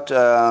about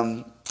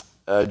Jada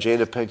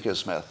Pinkett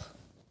Smith?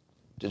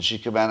 Did she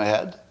come out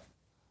ahead?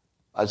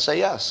 I'd say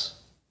yes.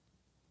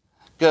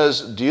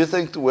 Because do you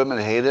think the women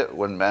hate it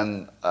when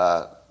men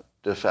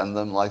defend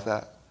them like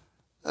that?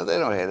 No, they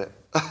don't hate it.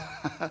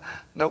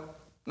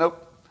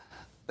 Nope.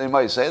 They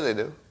might say they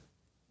do,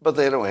 but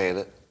they don't hate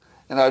it.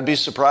 And I'd be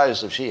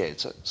surprised if she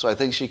hates it. So I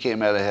think she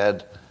came out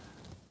ahead,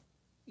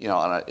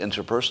 on an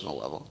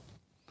interpersonal level.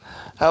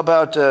 How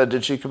about,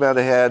 did she come out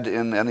ahead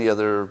in any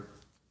other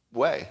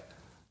way?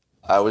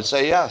 I would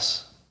say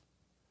yes.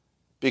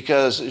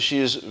 Because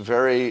she's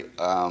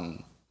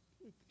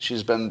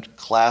she's been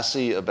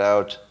classy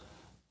about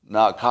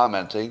not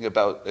commenting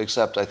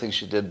except I think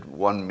she did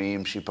one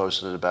meme she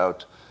posted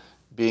about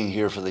being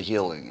here for the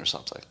healing or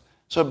something.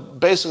 So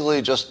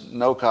basically just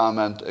no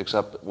comment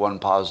except one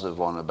positive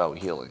one about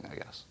healing, I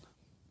guess.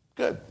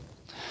 Good.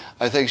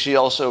 I think she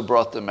also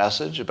brought the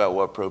message about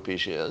what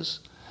Propecia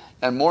is.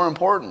 And more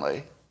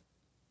importantly,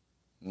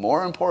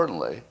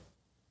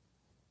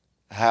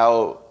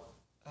 how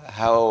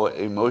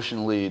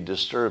emotionally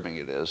disturbing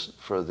it is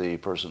for the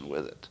person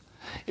with it.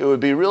 It would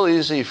be real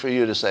easy for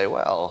you to say,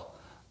 well,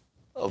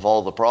 of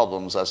all the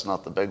problems, that's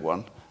not the big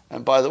one.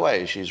 And by the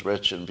way, she's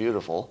rich and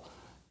beautiful.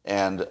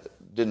 And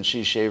didn't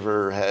she shave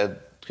her head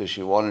because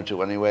she wanted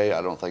to anyway?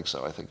 I don't think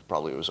so. I think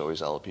probably it was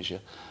always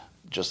alopecia,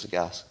 just a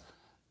guess.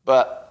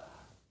 But,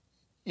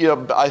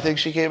 I think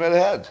she came out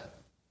ahead.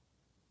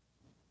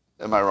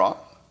 Am I wrong?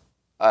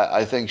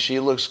 I think she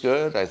looks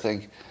good. I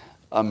think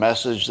a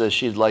message that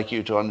she'd like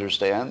you to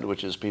understand,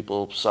 which is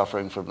people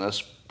suffering from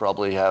this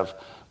probably have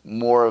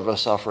more of a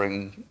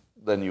suffering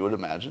than you would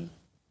imagine.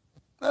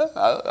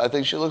 I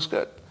think she looks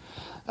good.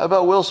 How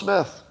about Will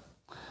Smith?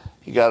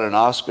 He got an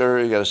Oscar.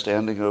 He got a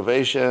standing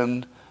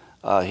ovation.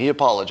 He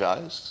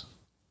apologized.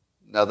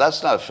 Now,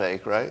 that's not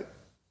fake, right?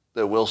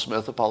 That Will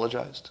Smith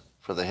apologized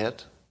for the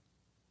hit?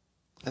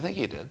 I think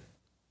he did.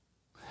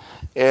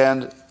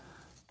 And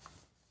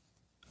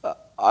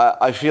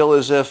I feel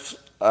as if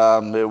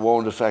it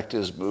won't affect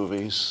his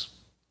movies.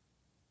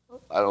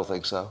 I don't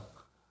think so.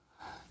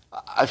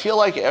 I feel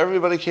like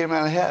everybody came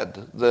out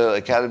ahead. The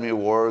Academy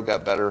Award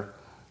got better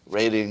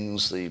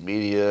ratings. The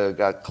media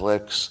got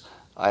clicks.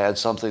 I had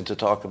something to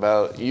talk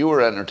about. You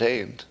were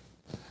entertained.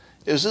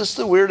 Is this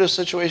the weirdest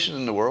situation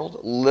in the world?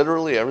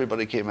 Literally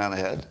everybody came out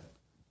ahead.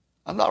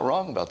 I'm not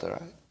wrong about that,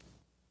 right?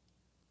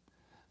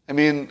 I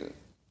mean,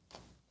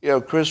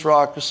 Chris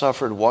Rock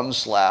suffered one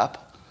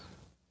slap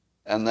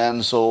and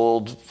then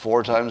sold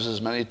 4 times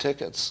as many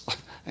tickets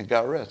and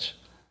got rich.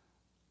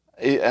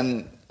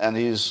 And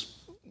he's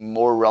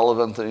more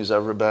relevant than he's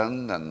ever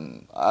been,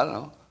 and I don't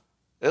know.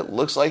 It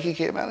looks like he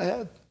came out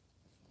ahead.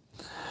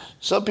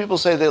 Some people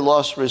say they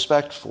lost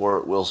respect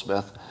for Will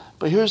Smith,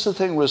 but here's the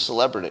thing with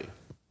celebrity.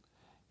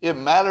 It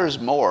matters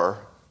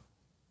more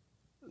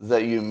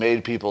that you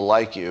made people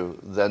like you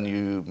than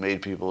you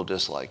made people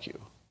dislike you.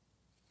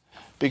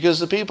 Because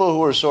the people who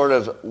were sort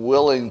of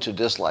willing to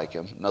dislike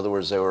him, in other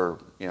words, they were,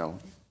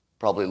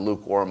 probably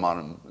lukewarm on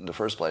him in the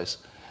first place,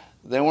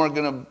 they weren't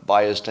going to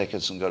buy his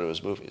tickets and go to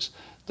his movies.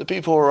 The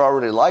people who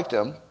already liked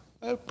him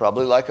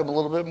probably like him a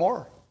little bit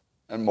more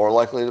and more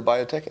likely to buy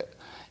a ticket.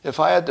 If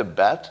I had to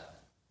bet,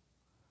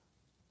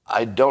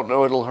 I don't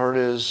know it'll hurt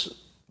his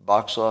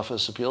box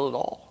office appeal at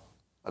all.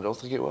 I don't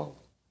think it will.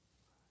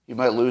 You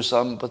might lose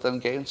some, but then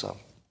gain some.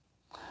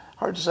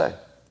 Hard to say.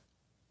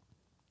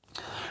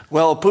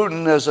 Well,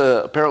 Putin has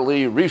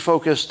apparently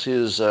refocused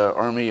his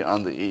army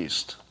on the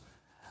east.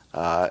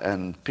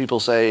 And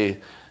people say,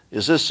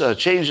 is this a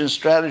change in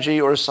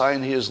strategy or a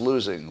sign he is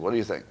losing? What do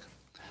you think?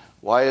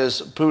 Why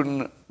is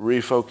Putin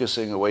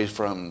refocusing away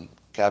from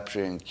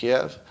capturing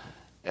Kiev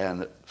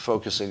and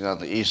focusing on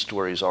the east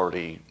where he's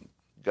already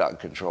got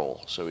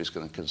control? So he's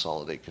going to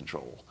consolidate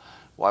control.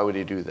 Why would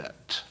he do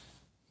that?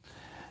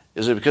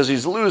 Is it because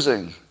he's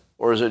losing,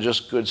 or is it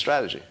just good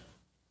strategy?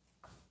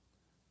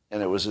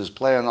 And it was his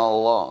plan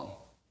all along.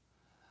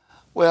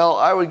 Well,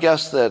 I would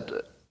guess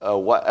that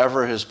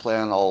whatever his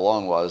plan all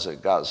along was,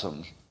 it got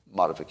some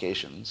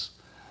modifications.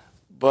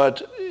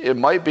 But it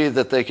might be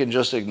that they can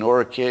just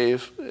ignore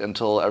Kiev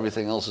until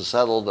everything else is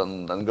settled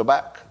and then go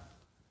back.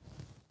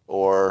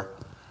 Or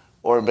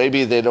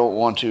maybe they don't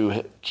want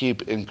to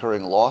keep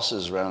incurring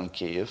losses around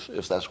Kiev,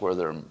 if that's where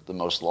there are the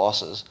most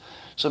losses.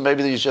 So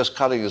maybe he's just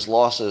cutting his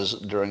losses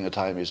during the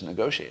time he's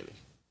negotiating.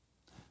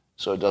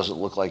 So it doesn't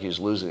look like he's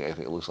losing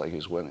anything. It looks like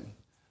he's winning.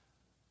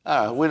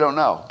 We don't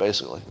know,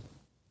 basically.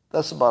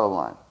 That's the bottom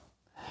line.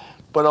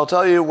 But I'll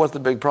tell you what the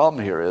big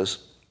problem here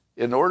is.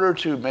 In order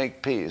to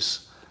make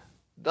peace,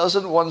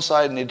 doesn't one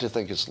side need to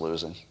think it's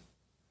losing?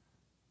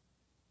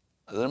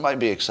 There might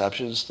be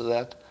exceptions to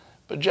that.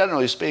 But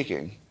generally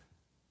speaking,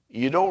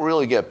 you don't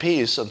really get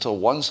peace until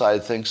one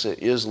side thinks it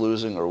is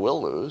losing or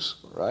will lose,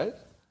 right?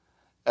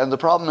 And the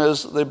problem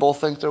is they both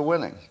think they're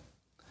winning.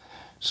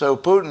 So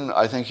Putin,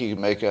 I think he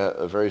can make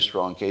a very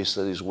strong case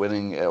that he's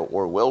winning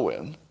or will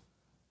win,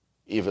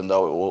 even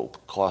though it will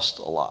cost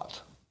a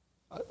lot.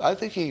 I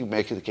think he can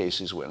make the case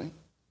he's winning.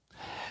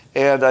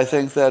 And I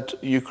think that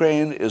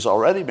Ukraine is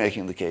already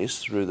making the case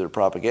through their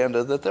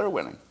propaganda that they're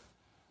winning.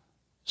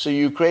 So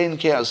Ukraine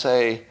can't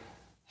say,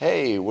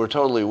 hey, we're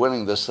totally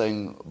winning this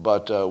thing,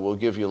 but we'll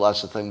give you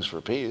lots of things for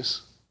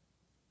peace.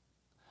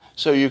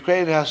 So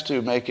Ukraine has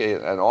to make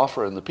an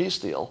offer in the peace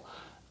deal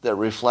that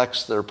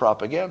reflects their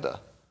propaganda.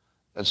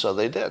 And so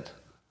they did.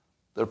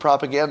 Their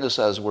propaganda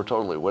says we're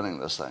totally winning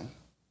this thing.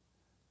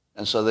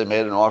 And so they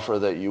made an offer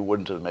that you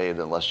wouldn't have made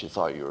unless you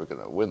thought you were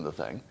going to win the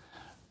thing.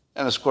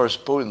 And of course,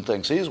 Putin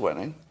thinks he's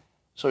winning,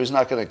 so he's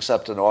not going to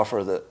accept an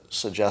offer that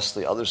suggests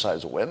the other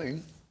side's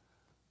winning.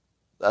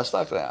 That's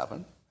not going to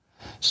happen.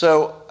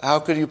 So how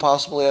could you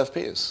possibly have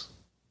peace?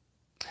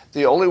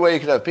 The only way you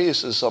can have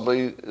peace is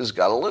somebody has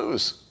got to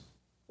lose,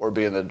 or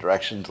be in a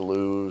direction to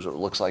lose, or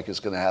looks like it's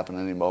going to happen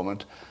any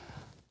moment.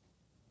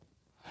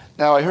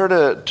 Now, I heard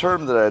a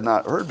term that I had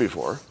not heard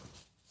before,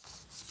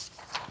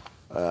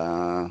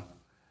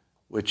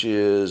 which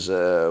is,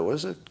 what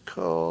is it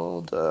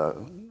called?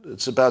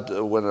 It's about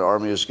when an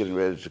army is getting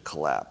ready to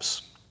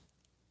collapse.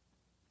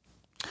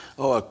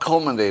 Oh, a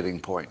culminating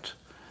point.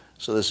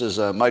 So this is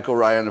Michael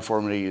Ryan, a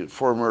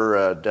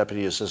former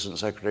Deputy Assistant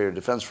Secretary of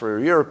Defense for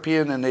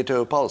European and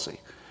NATO policy.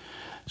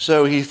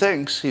 So he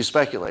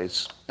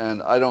speculates,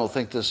 and I don't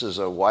think this is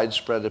a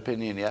widespread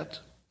opinion yet,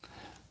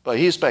 but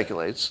he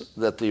speculates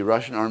that the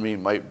Russian army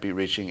might be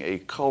reaching a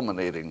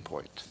culminating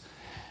point.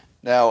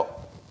 Now,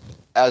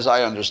 as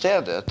I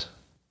understand it,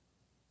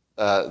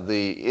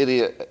 the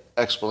idiot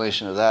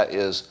explanation of that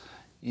is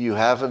you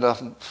have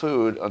enough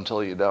food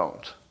until you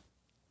don't.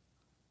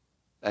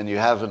 And you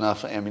have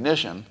enough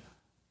ammunition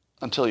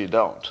until you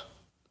don't.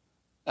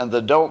 And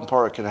the don't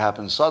part can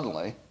happen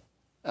suddenly,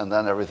 and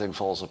then everything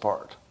falls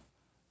apart,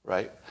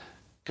 right?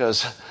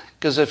 Because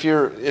if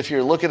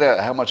you're looking at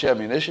how much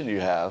ammunition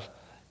you have,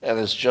 and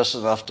it's just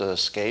enough to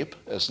escape,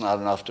 it's not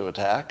enough to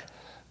attack,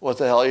 what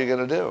the hell are you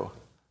going to do?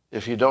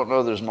 If you don't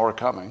know there's more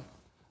coming,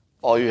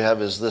 all you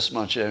have is this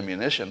much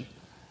ammunition,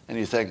 and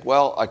you think,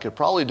 well, I could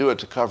probably do it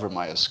to cover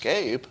my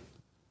escape,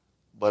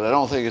 but I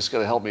don't think it's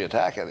going to help me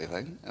attack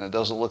anything, and it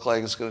doesn't look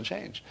like it's going to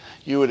change.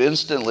 You would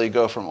instantly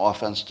go from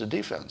offense to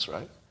defense,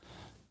 right?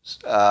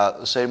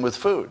 Same with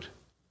food.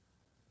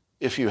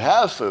 If you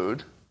have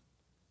food,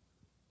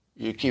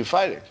 you keep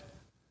fighting.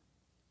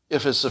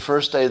 If it's the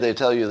first day they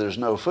tell you there's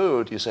no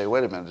food, you say,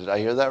 wait a minute, did I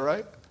hear that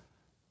right?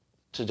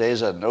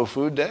 Today's a no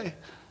food day?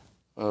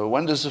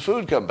 When does the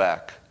food come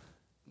back?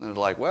 And they're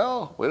like,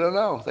 well, we don't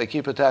know. They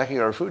keep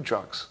attacking our food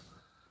trucks.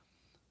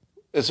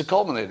 It's a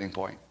culminating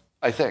point,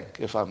 I think,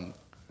 if I'm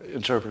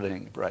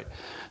interpreting it right.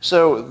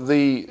 So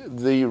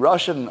the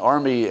Russian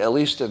army, at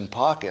least in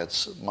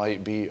pockets,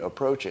 might be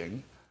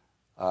approaching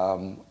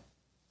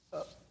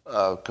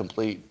a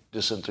complete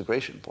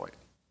disintegration point.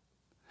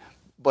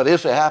 But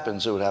if it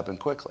happens, it would happen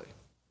quickly.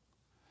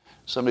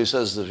 Somebody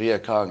says the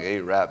Viet Cong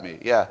ate rat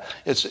meat. Yeah,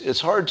 it's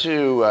hard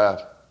to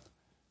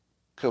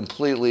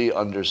completely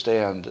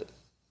understand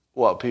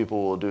what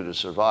people will do to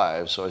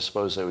survive, so I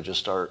suppose they would just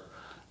start,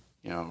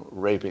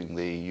 raping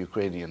the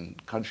Ukrainian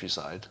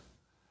countryside.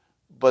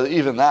 But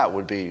even that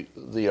would be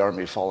the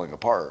army falling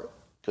apart,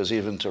 because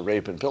even to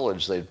rape and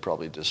pillage, they'd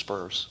probably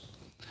disperse.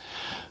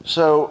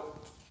 So,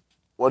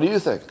 what do you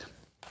think?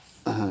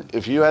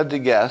 If you had to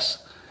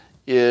guess,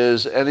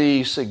 is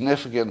any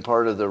significant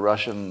part of the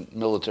Russian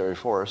military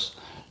force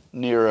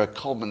near a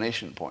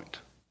culmination point?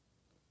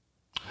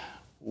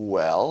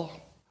 Well,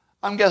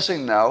 I'm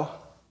guessing no.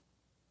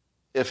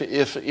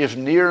 If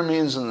near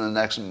means in the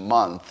next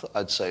month,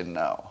 I'd say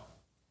no.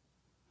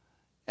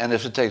 And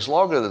if it takes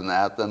longer than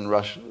that, then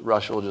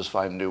Russia will just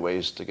find new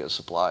ways to get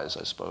supplies,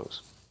 I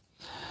suppose.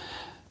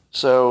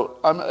 So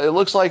it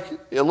looks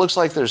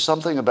like there's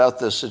something about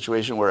this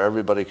situation where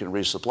everybody can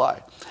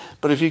resupply.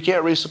 But if you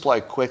can't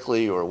resupply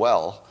quickly or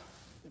well,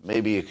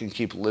 maybe you can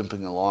keep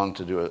limping along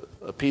to do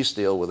a peace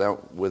deal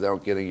without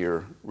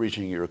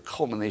reaching your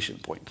culmination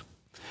point.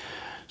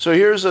 So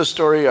here's a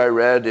story I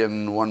read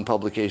in one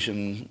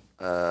publication.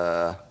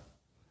 I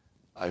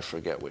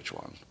forget which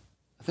one.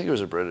 I think it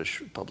was a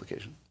British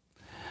publication.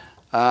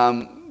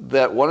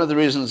 That one of the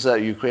reasons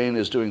that Ukraine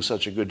is doing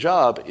such a good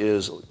job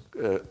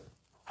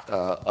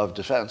of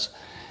defense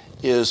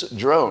is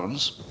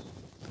drones,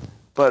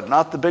 but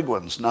not the big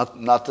ones,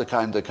 not the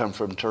kind that come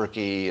from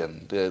Turkey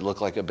and they look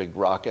like a big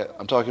rocket.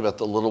 I'm talking about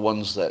the little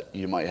ones that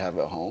you might have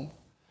at home.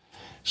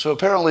 So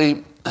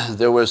apparently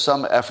there was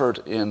some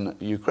effort in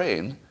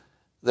Ukraine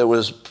that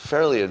was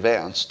fairly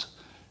advanced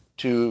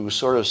to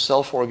sort of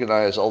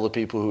self-organize all the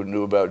people who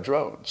knew about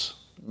drones,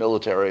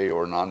 military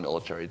or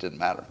non-military, didn't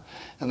matter.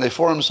 And they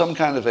formed some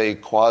kind of a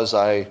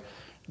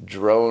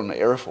quasi-drone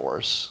air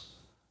force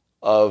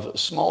of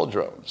small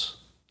drones.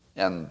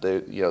 And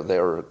they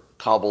were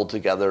cobbled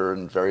together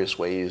in various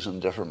ways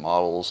and different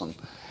models.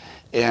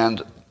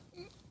 And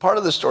part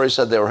of the story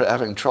said they were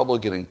having trouble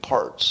getting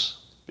parts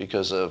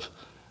because of,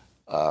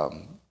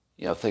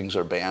 things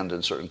are banned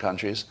in certain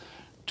countries.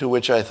 To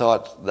which I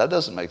thought, that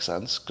doesn't make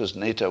sense, because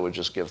NATO would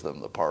just give them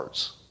the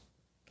parts.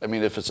 I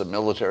mean, if it's a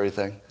military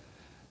thing,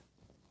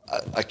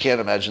 I can't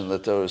imagine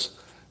that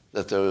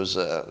those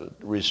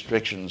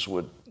restrictions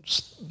would,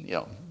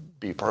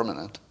 be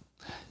permanent.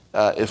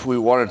 If we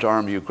wanted to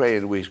arm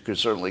Ukraine, we could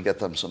certainly get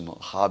them some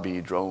hobby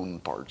drone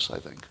parts, I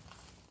think.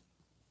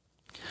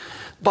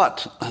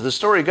 But the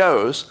story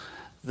goes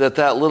that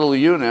little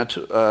unit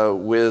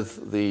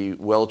with the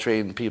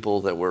well-trained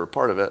people that were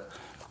part of it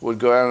would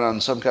go out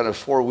on some kind of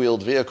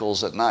four-wheeled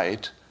vehicles at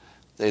night.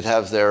 They'd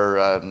have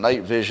their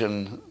night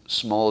vision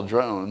small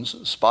drones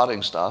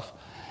spotting stuff,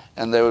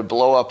 and they would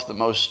blow up the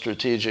most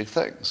strategic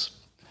things.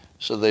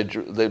 So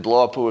they'd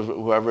blow up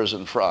whoever's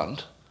in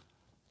front,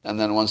 and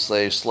then once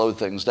they slowed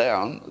things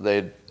down,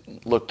 they'd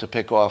look to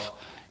pick off,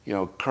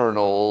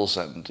 colonels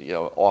and,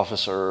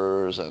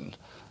 officers and,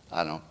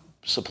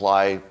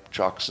 supply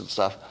trucks and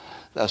stuff,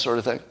 that sort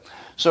of thing.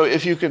 So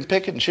if you can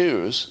pick and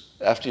choose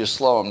after you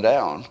slow them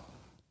down,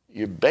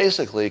 you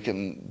basically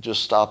can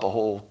just stop a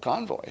whole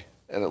convoy.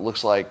 And it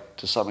looks like,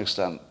 to some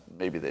extent,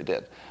 maybe they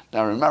did.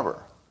 Now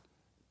remember,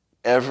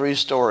 every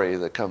story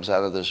that comes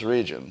out of this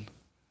region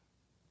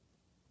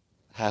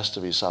has to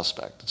be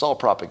suspect. It's all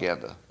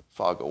propaganda,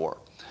 fog of war.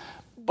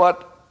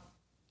 But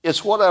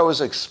it's what I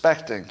was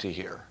expecting to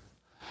hear.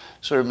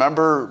 So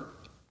remember,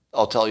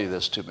 I'll tell you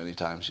this too many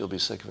times, you'll be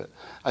sick of it.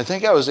 I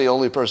think I was the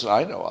only person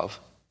I know of,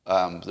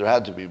 there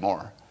had to be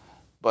more,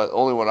 but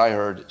only one I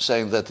heard,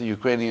 saying that the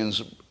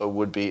Ukrainians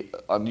would be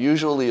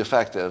unusually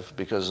effective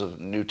because of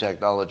new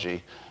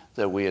technology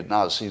that we had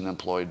not seen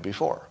employed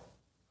before.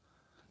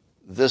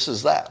 This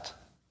is that.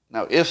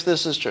 Now, if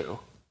this is true,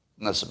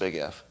 and that's a big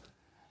if,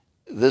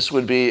 this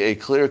would be a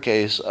clear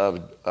case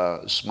of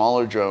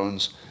smaller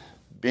drones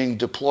being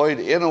deployed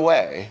in a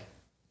way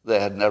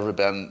that had never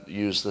been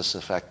used this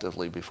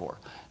effectively before.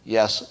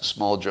 Yes,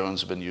 small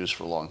drones have been used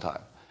for a long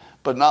time,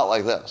 but not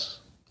like this.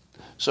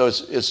 So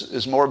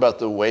it's more about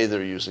the way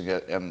they're using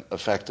it and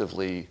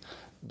effectively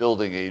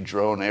building a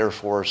drone Air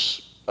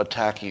Force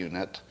attack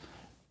unit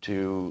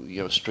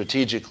to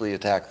strategically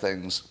attack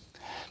things.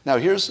 Now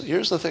here's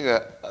the thing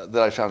that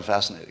I found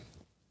fascinating.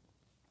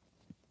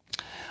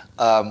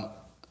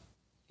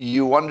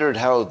 You wondered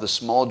how the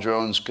small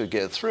drones could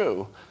get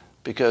through,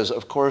 because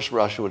of course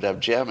Russia would have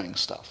jamming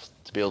stuff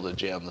to be able to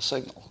jam the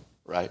signal,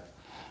 right?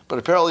 But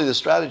apparently the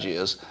strategy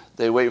is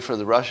they wait for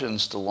the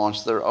Russians to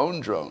launch their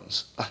own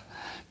drones.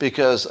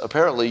 Because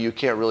apparently you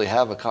can't really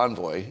have a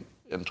convoy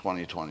in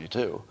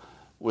 2022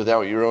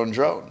 without your own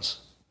drones.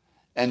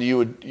 And you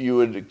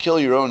would kill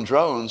your own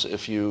drones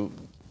if you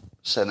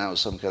sent out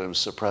some kind of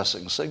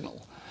suppressing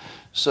signal.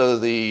 So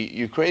the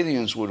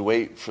Ukrainians would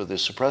wait for the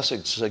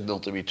suppressing signal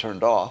to be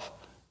turned off,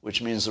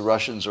 which means the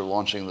Russians are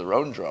launching their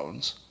own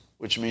drones,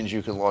 which means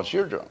you can launch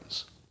your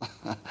drones.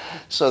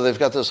 So they've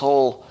got this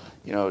whole,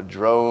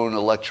 drone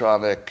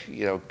electronic,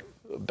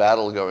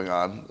 battle going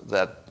on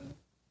that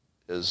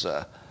is,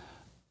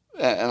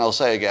 and I'll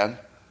say again,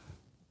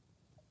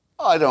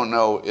 I don't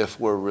know if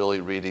we're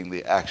really reading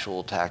the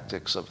actual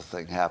tactics of a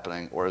thing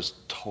happening or is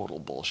total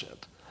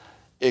bullshit.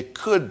 It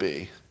could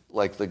be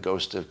like the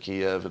Ghost of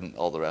Kiev and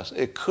all the rest.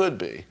 It could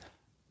be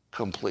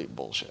complete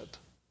bullshit.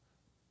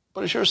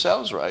 But it sure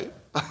sounds right.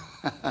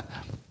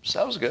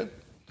 Sounds good.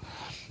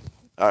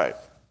 All right.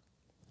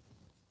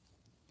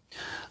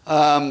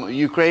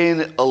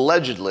 Ukraine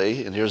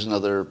allegedly, and here's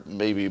another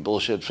maybe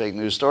bullshit fake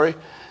news story,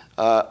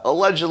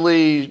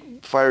 allegedly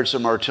fired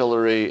some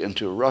artillery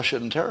into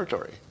Russian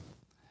territory.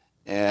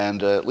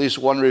 And at least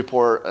one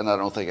report, and I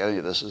don't think any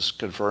of this is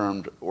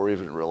confirmed or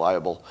even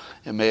reliable,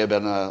 it may have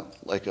been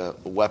like a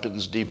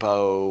weapons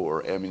depot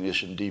or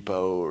ammunition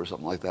depot or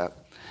something like that.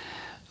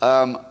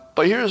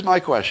 But here's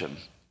my question.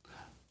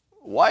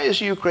 Why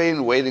is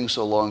Ukraine waiting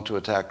so long to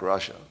attack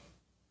Russia?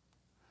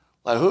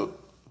 Like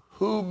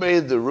who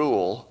made the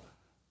rule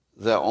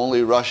that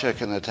only Russia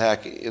can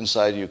attack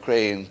inside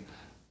Ukraine,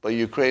 but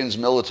Ukraine's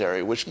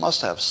military, which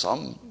must have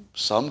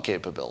some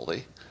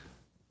capability,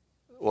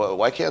 well,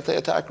 why can't they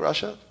attack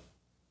Russia?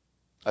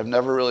 I've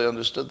never really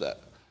understood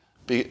that.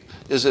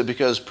 Is it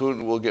because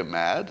Putin will get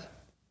mad?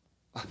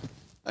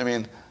 I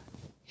mean,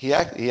 he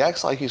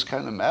acts like he's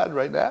kind of mad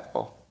right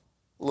now,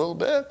 a little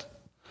bit.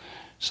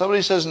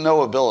 Somebody says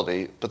no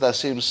ability, but that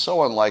seems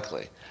so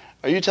unlikely.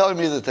 Are you telling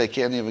me that they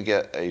can't even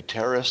get a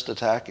terrorist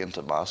attack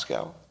into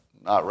Moscow?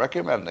 Not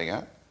recommending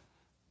it.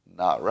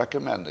 Not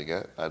recommending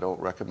it. I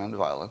don't recommend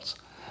violence.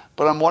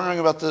 But I'm wondering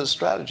about the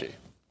strategy.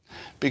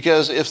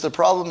 Because if the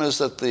problem is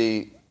that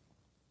the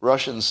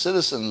Russian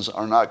citizens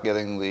are not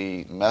getting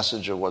the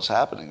message of what's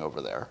happening over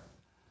there,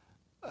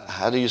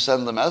 how do you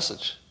send the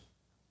message?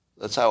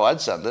 That's how I'd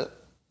send it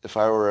if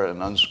I were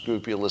an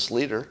unscrupulous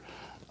leader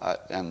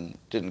and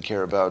didn't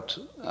care about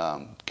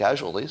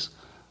casualties.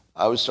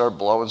 I would start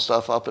blowing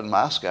stuff up in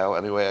Moscow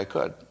any way I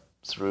could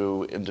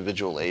through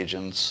individual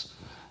agents.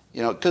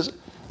 You know, because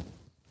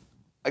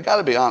I got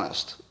to be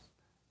honest,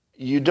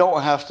 you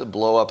don't have to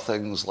blow up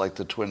things like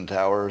the Twin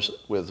Towers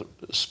with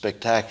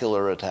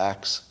spectacular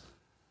attacks.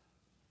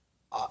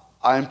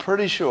 I'm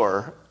pretty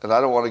sure, and I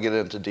don't want to get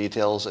into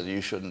details, and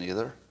you shouldn't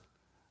either,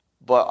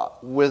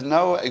 but with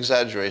no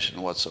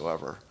exaggeration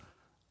whatsoever,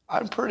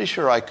 I'm pretty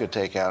sure I could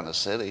take out a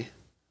city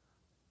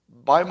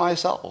by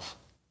myself.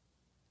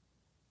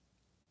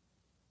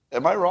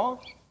 Am I wrong?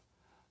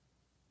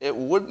 It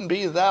wouldn't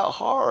be that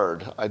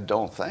hard, I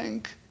don't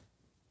think.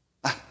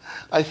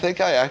 I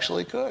think I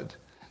actually could.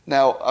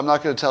 Now, I'm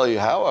not going to tell you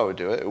how I would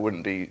do it. It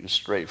wouldn't be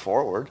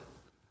straightforward.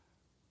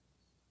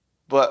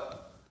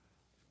 But,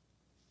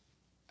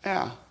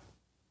 yeah.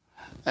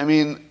 I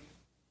mean,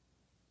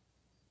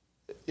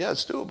 yeah,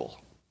 it's doable,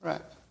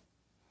 right?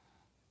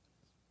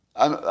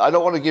 I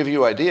don't want to give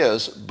you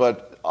ideas,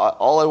 but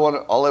all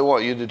I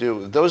want you to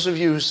do, those of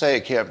you who say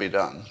it can't be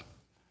done,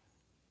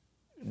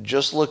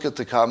 just look at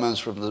the comments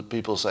from the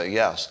people saying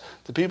yes.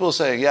 The people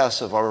saying yes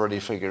have already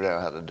figured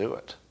out how to do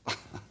it.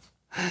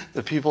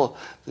 The people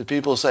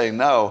saying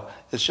no,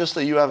 it's just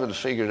that you haven't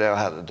figured out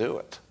how to do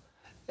it.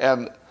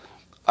 And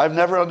I've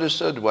never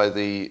understood why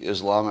the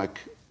Islamic,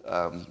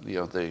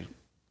 the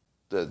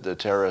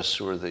terrorists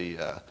who are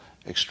the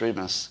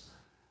extremists,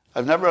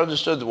 I've never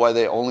understood why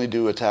they only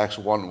do attacks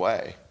one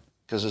way,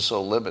 because it's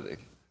so limiting,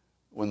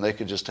 when they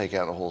could just take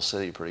out a whole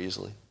city pretty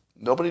easily.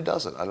 Nobody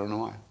does it. I don't know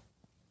why.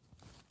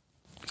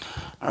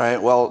 All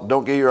right, well,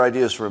 don't get your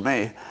ideas from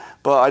me.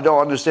 But I don't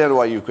understand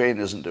why Ukraine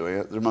isn't doing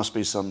it. There must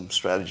be some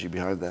strategy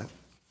behind that.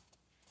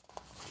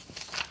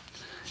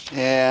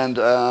 And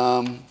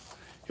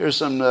here's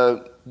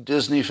some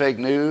Disney fake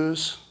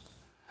news.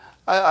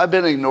 I've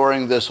been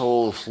ignoring this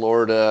whole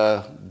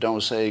Florida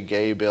don't say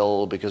gay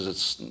bill because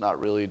it's not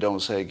really don't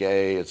say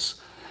gay.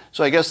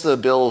 So I guess the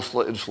bill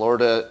in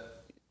Florida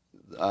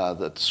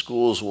that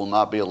schools will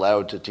not be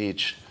allowed to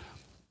teach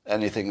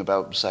anything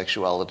about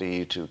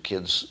sexuality to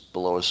kids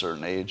below a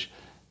certain age.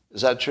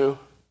 Is that true?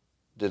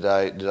 Did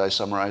I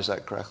summarize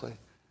that correctly?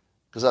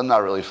 Because I'm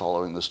not really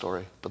following the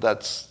story. But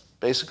that's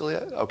basically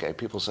it? Okay,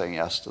 people saying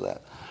yes to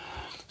that.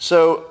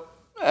 So,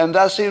 and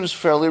that seems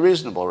fairly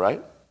reasonable,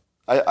 right?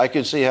 I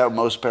could see how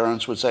most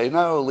parents would say,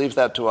 no, leave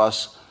that to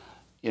us,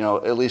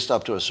 at least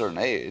up to a certain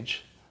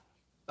age.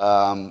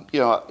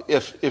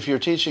 If you're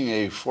teaching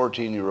a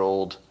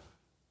 14-year-old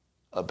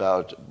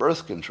about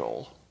birth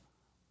control,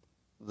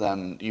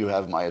 then you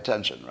have my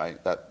attention,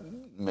 right? That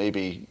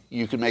maybe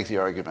you can make the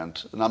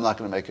argument, and I'm not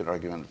going to make an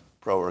argument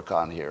pro or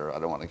con here. I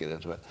don't want to get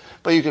into it.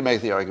 But you can make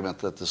the argument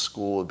that the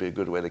school would be a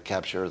good way to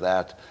capture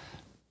that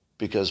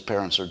because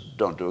parents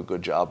don't do a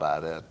good job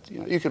at it.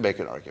 You can make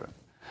an argument.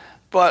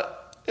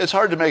 But it's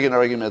hard to make an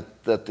argument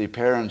that the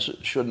parents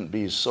shouldn't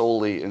be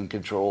solely in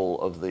control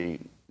of the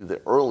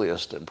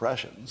earliest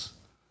impressions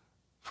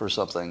for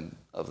something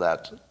of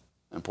that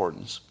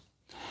importance.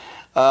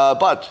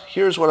 But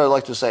here's what I'd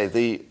like to say.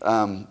 The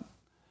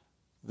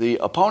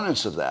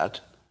opponents of that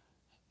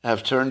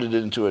have turned it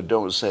into a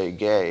don't say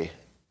gay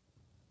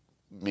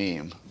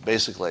meme,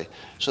 basically.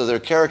 So they're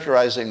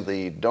characterizing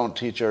the don't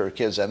teach your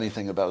kids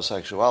anything about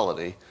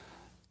sexuality.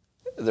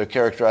 They're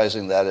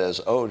characterizing that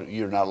as, oh,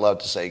 you're not allowed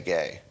to say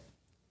gay,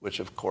 which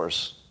of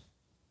course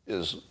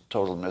is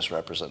total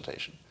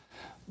misrepresentation.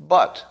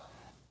 But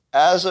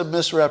as a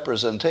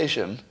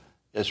misrepresentation,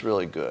 it's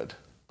really good.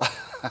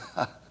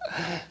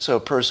 So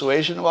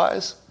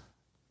persuasion-wise,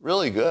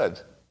 really good.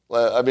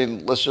 I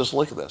mean, let's just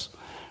look at this.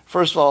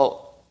 First of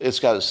all, it's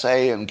got a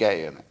say and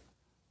gay in it.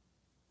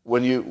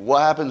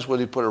 What happens when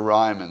you put a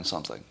rhyme in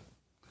something?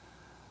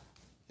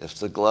 If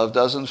the glove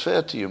doesn't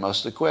fit, you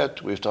must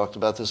acquit. We've talked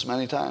about this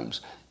many times.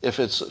 If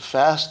it's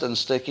fast and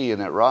sticky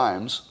and it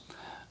rhymes,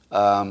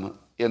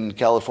 in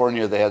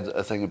California, they had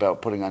a thing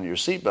about putting on your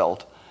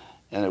seatbelt,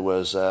 and it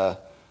was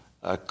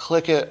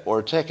click it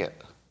or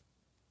ticket.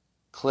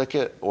 Click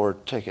it or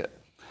ticket.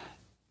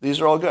 These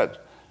are all good.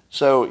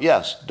 So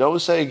yes, Don't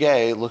Say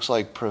Gay looks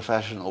like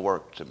professional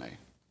work to me.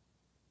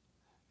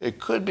 It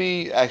could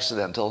be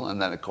accidental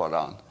and then it caught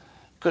on.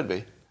 Could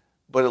be.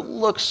 But it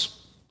looks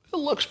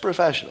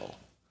professional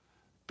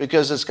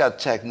because it's got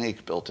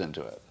technique built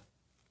into it.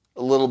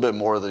 A little bit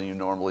more than you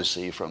normally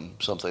see from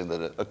something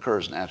that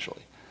occurs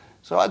naturally.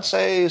 So I'd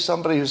say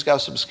somebody who's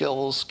got some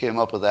skills came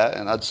up with that,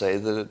 and I'd say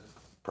that it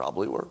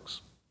probably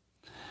works.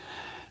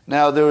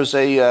 Now, there was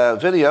a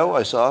video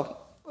I saw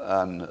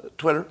on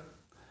Twitter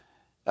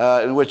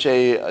in which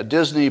a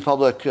Disney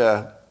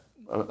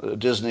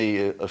Disney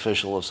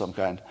official of some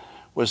kind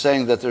was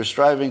saying that they're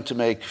striving to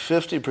make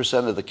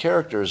 50% of the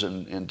characters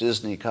in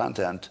Disney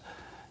content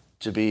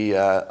to be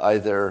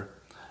either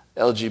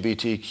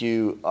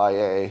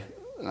LGBTQIA,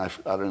 and I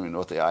don't even know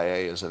what the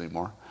IA is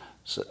anymore,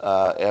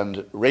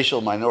 and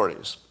racial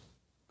minorities.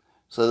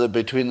 So that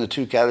between the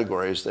two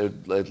categories,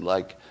 they'd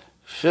like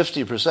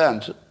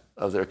 50%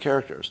 of their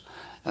characters.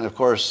 And of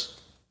course,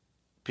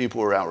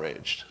 people were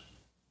outraged.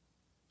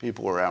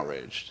 People were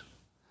outraged.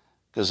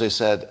 Because they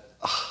said,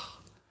 oh,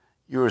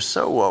 you are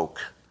so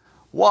woke.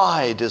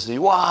 Why, Disney?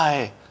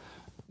 Why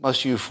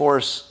must you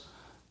force,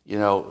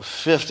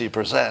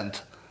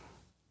 50%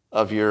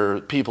 of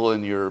your people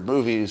in your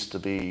movies to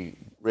be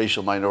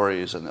racial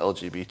minorities and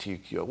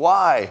LGBTQ?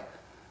 Why?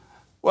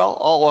 Well,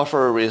 I'll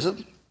offer a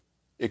reason.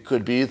 It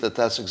could be that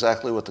that's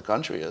exactly what the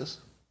country is.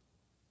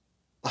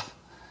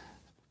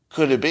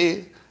 Could it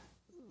be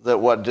that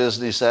what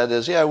Disney said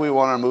is, yeah, we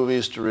want our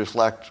movies to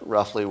reflect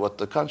roughly what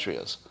the country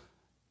is,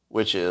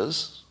 which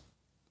is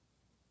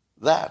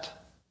that.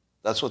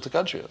 That's what the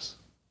country is.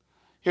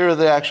 Here are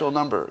the actual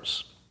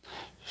numbers.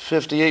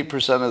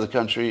 58% of the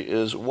country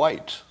is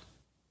white.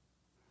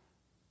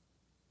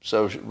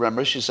 So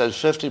remember, she said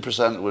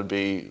 50% would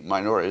be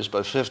minorities,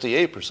 but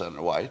 58%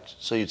 are white.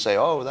 So you'd say,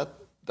 oh,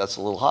 that's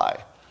a little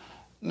high.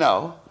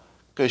 No,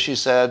 because she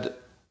said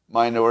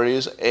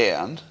minorities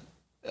and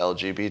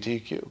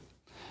LGBTQ.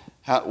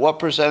 What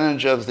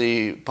percentage of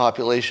the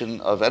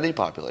population, of any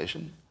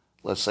population,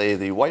 let's say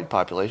the white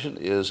population,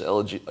 is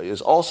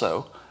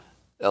also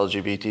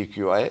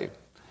LGBTQIA?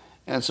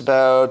 And it's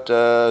about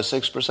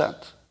 6%.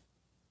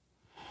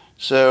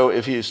 So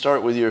if you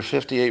start with your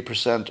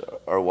 58%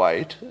 are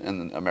white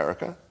in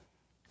America,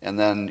 and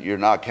then you're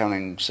not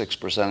counting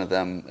 6% of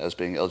them as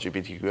being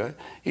LGBTQI,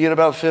 you get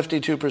about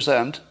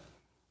 52%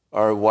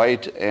 are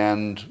white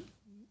and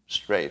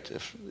straight,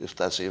 if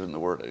that's even the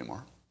word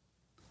anymore.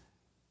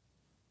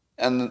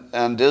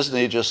 And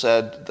Disney just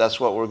said, that's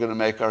what we're going to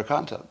make our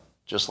content,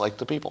 just like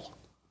the people.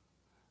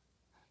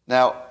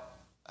 Now,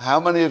 how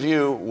many of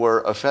you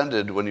were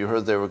offended when you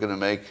heard they were going to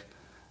make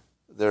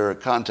their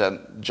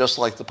content just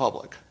like the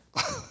public?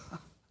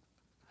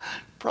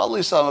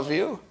 Probably some of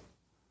you.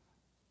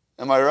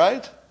 Am I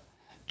right?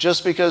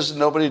 Just because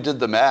nobody did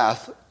the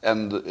math,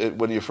 and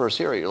when you first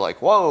hear it, you're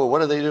like, whoa,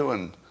 what are they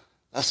doing?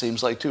 That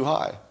seems like too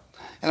high.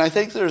 And I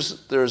think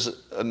there's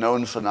a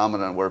known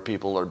phenomenon where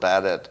people are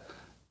bad at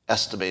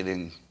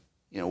estimating,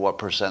 what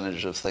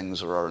percentage of things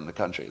there are in the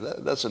country.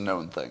 That's a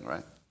known thing,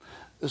 right?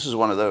 This is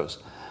one of those.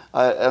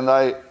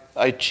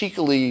 I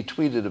cheekily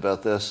tweeted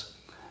about this,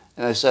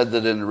 and I said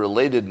that in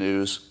related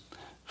news,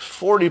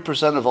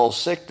 40% of all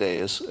sick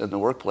days in the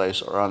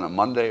workplace are on a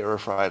Monday or a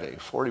Friday.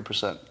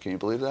 40%. Can you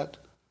believe that?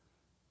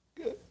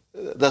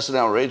 That's an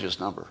outrageous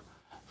number.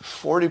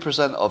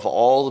 40% of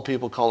all the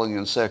people calling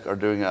in sick are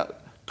doing it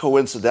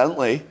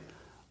coincidentally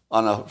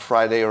on a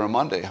Friday or a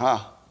Monday. Huh?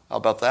 How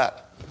about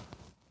that?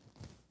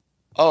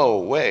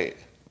 Oh, wait.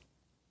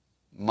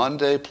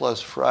 Monday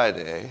plus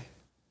Friday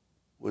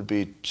would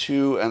be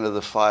 2 out of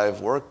the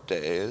 5 work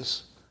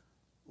days,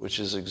 which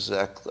is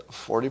exactly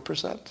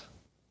 40%.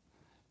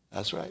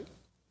 That's right.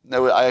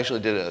 No, I actually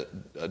did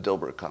a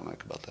Dilbert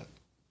comic about that.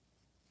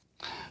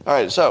 All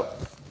right, so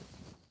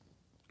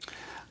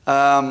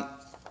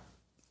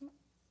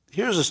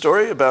here's a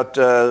story about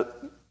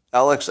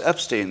Alex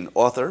Epstein,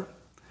 author.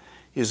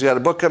 He's got a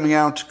book coming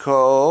out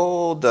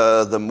called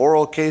The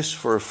Moral Case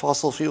for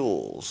Fossil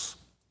Fuels.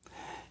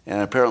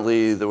 And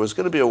apparently there was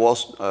going to be a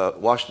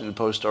Washington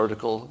Post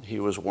article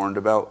he was warned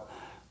about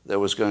that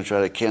was going to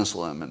try to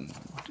cancel him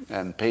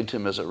and paint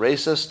him as a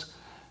racist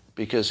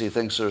because he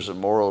thinks there's a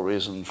moral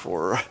reason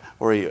for,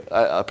 or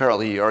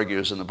apparently he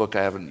argues in the book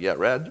I haven't yet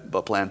read,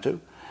 but plan to,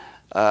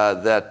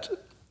 that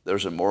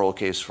there's a moral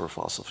case for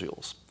fossil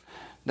fuels.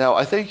 Now,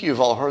 I think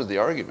you've all heard the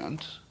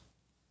argument.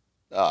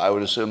 I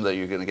would assume that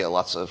you're going to get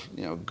lots of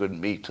good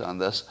meat on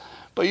this.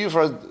 But you've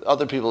heard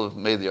other people have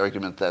made the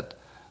argument that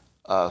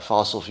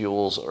fossil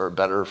fuels are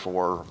better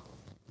for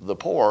the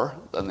poor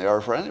than they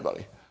are for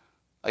anybody.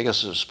 I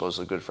guess they're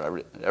supposedly good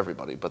for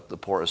everybody, but the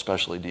poor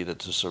especially need it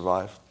to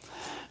survive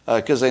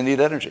because they need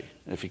energy.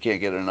 If you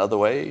can't get it another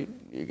way,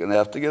 you're going to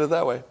have to get it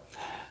that way.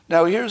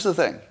 Now, here's the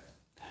thing.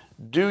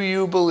 Do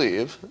you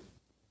believe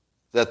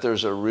that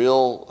there's a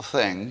real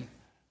thing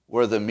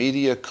where the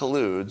media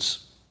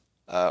colludes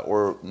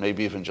or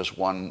maybe even just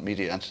one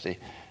media entity,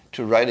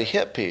 to write a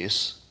hit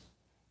piece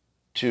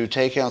to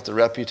take out the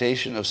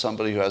reputation of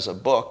somebody who has a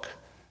book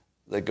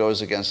that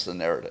goes against the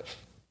narrative.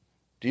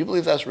 Do you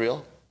believe that's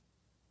real?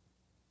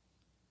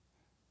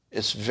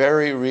 It's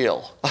very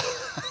real.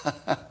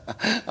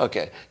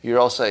 Okay, you're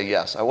all saying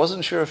yes. I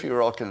wasn't sure if you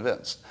were all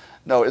convinced.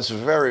 No, it's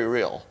very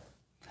real.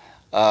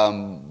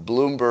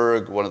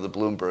 Bloomberg, one of the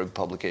Bloomberg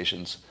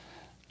publications,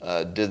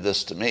 did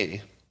this to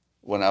me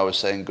when I was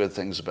saying good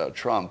things about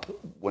Trump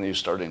when he was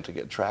starting to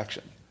get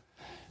traction.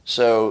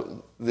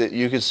 So that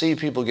you could see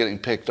people getting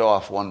picked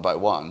off one by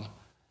one,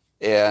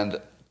 and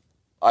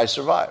I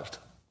survived.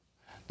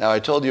 Now, I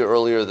told you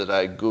earlier that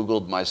I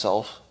Googled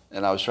myself,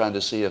 and I was trying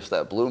to see if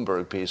that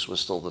Bloomberg piece was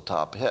still the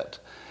top hit.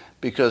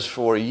 Because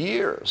for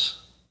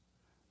years,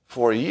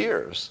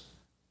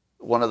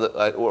 one of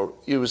the, or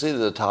it was either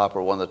the top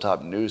or one of the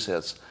top news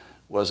hits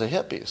was a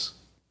hit piece.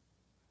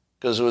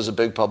 Because it was a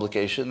big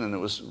publication and it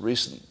was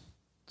recent.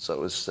 So it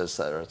was sits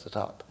there at the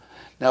top.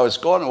 Now it's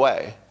gone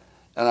away,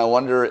 and I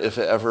wonder if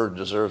it ever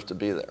deserved to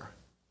be there.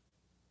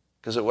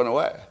 Because it went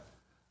away.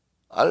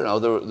 I don't know,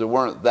 there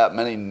weren't that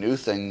many new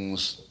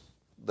things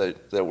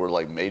that were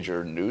like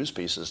major news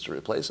pieces to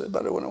replace it,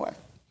 but it went away.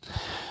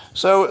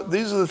 So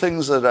these are the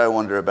things that I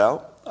wonder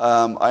about.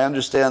 I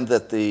understand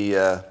that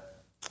the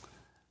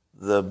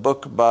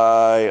book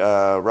by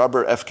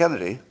Robert F.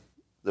 Kennedy,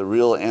 The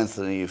Real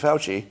Anthony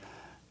Fauci,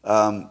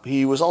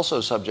 he was also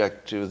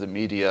subject to the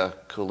media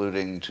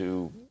colluding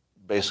to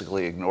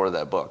basically ignore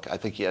that book. I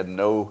think he had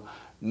no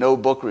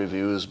book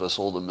reviews, but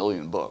sold 1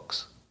 million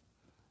books.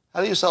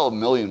 How do you sell 1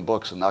 million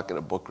books and not get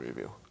a book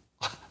review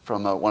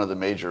from one of the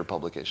major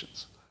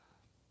publications?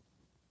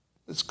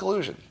 It's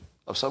collusion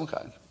of some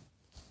kind.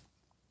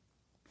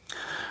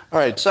 All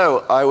right,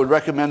 so I would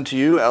recommend to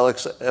you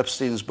Alex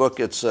Epstein's book.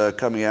 It's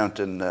coming out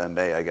in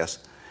May, I guess,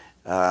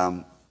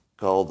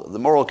 called The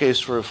Moral Case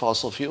for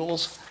Fossil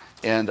Fuels.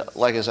 And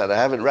like I said, I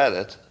haven't read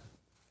it,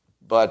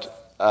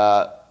 but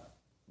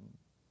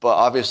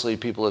obviously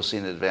people have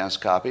seen advanced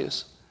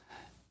copies.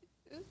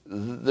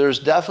 There's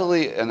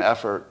definitely an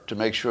effort to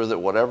make sure that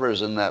whatever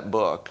is in that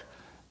book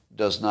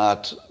is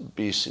not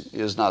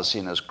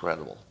seen as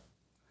credible.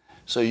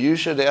 So you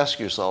should ask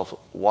yourself,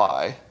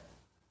 why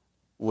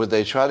would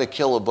they try to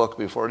kill a book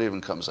before it even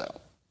comes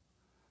out?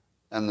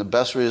 And the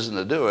best reason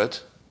to do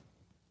it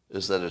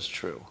is that it's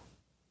true.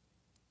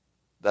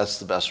 That's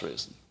the best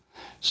reason.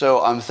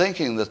 So I'm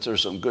thinking that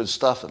there's some good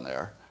stuff in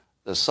there,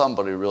 that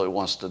somebody really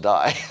wants to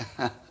die.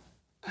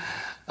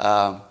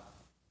 All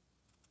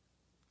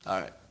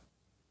right.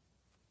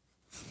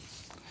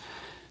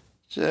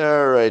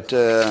 All right,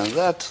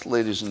 that,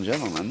 ladies and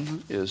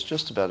gentlemen, is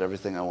just about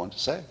everything I want to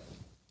say.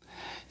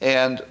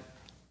 And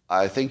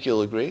I think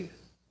you'll agree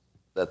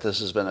that this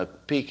has been a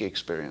peak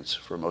experience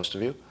for most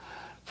of you.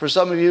 For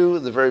some of you,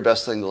 the very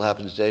best thing that will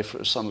happen today.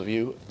 For some of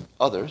you,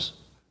 others,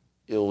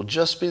 it will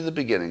just be the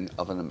beginning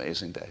of an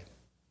amazing day.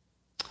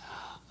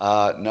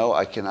 No,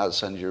 I cannot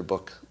send your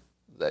book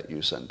that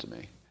you send to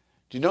me.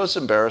 Do you know it's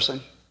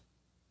embarrassing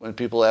when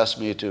people ask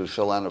me to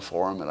fill out a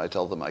form and I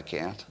tell them I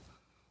can't?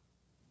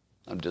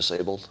 I'm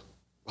disabled.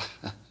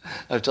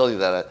 I tell you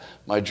that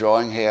my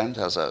drawing hand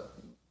has a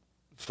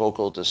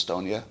focal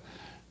dystonia,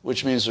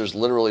 which means there's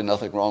literally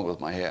nothing wrong with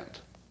my hand,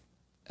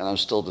 and I'm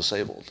still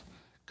disabled.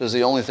 Because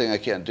the only thing I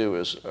can't do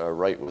is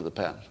write with a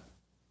pen.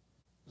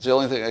 It's the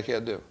only thing I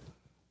can't do.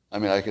 I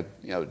mean, I could,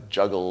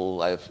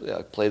 juggle, I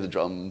play the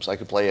drums, I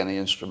could play any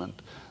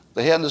instrument.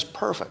 The hand is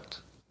perfect.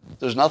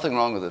 There's nothing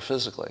wrong with it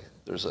physically.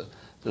 There's a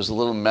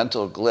little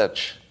mental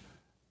glitch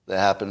that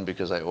happened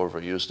because I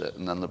overused it,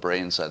 and then the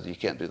brain said, you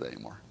can't do that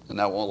anymore, and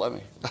that won't let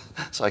me.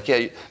 So I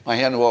can't, my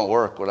hand won't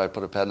work when I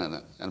put a pen in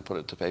it and put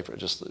it to paper.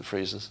 It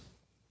freezes.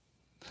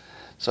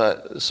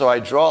 So I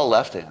draw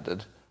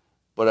left-handed,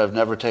 but I've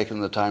never taken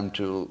the time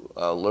to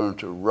learn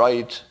to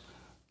write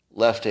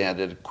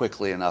left-handed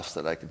quickly enough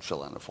that I could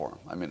fill in a form.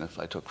 I mean, if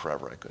I took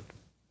forever, I could.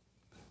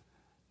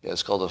 Yeah,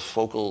 it's called a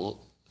focal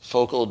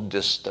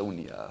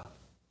dystonia.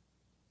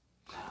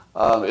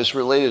 It's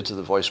related to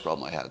the voice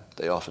problem I had.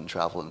 They often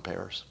travel in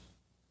pairs.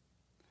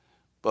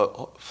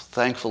 But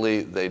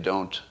thankfully, they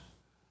don't.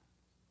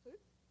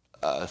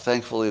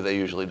 Thankfully, they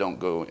usually don't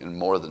go in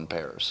more than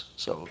pairs.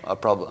 So I'm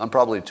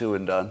probably 2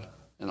 and done,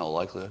 in all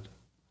likelihood.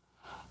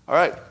 All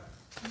right.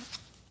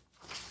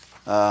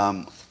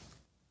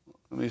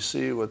 Let me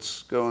see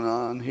what's going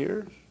on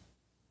here.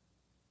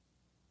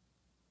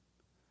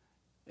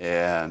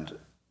 And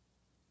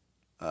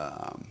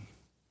I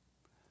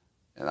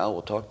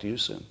will talk to you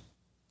soon.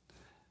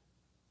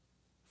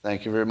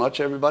 Thank you very much,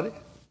 everybody.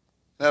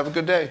 Have a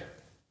good day.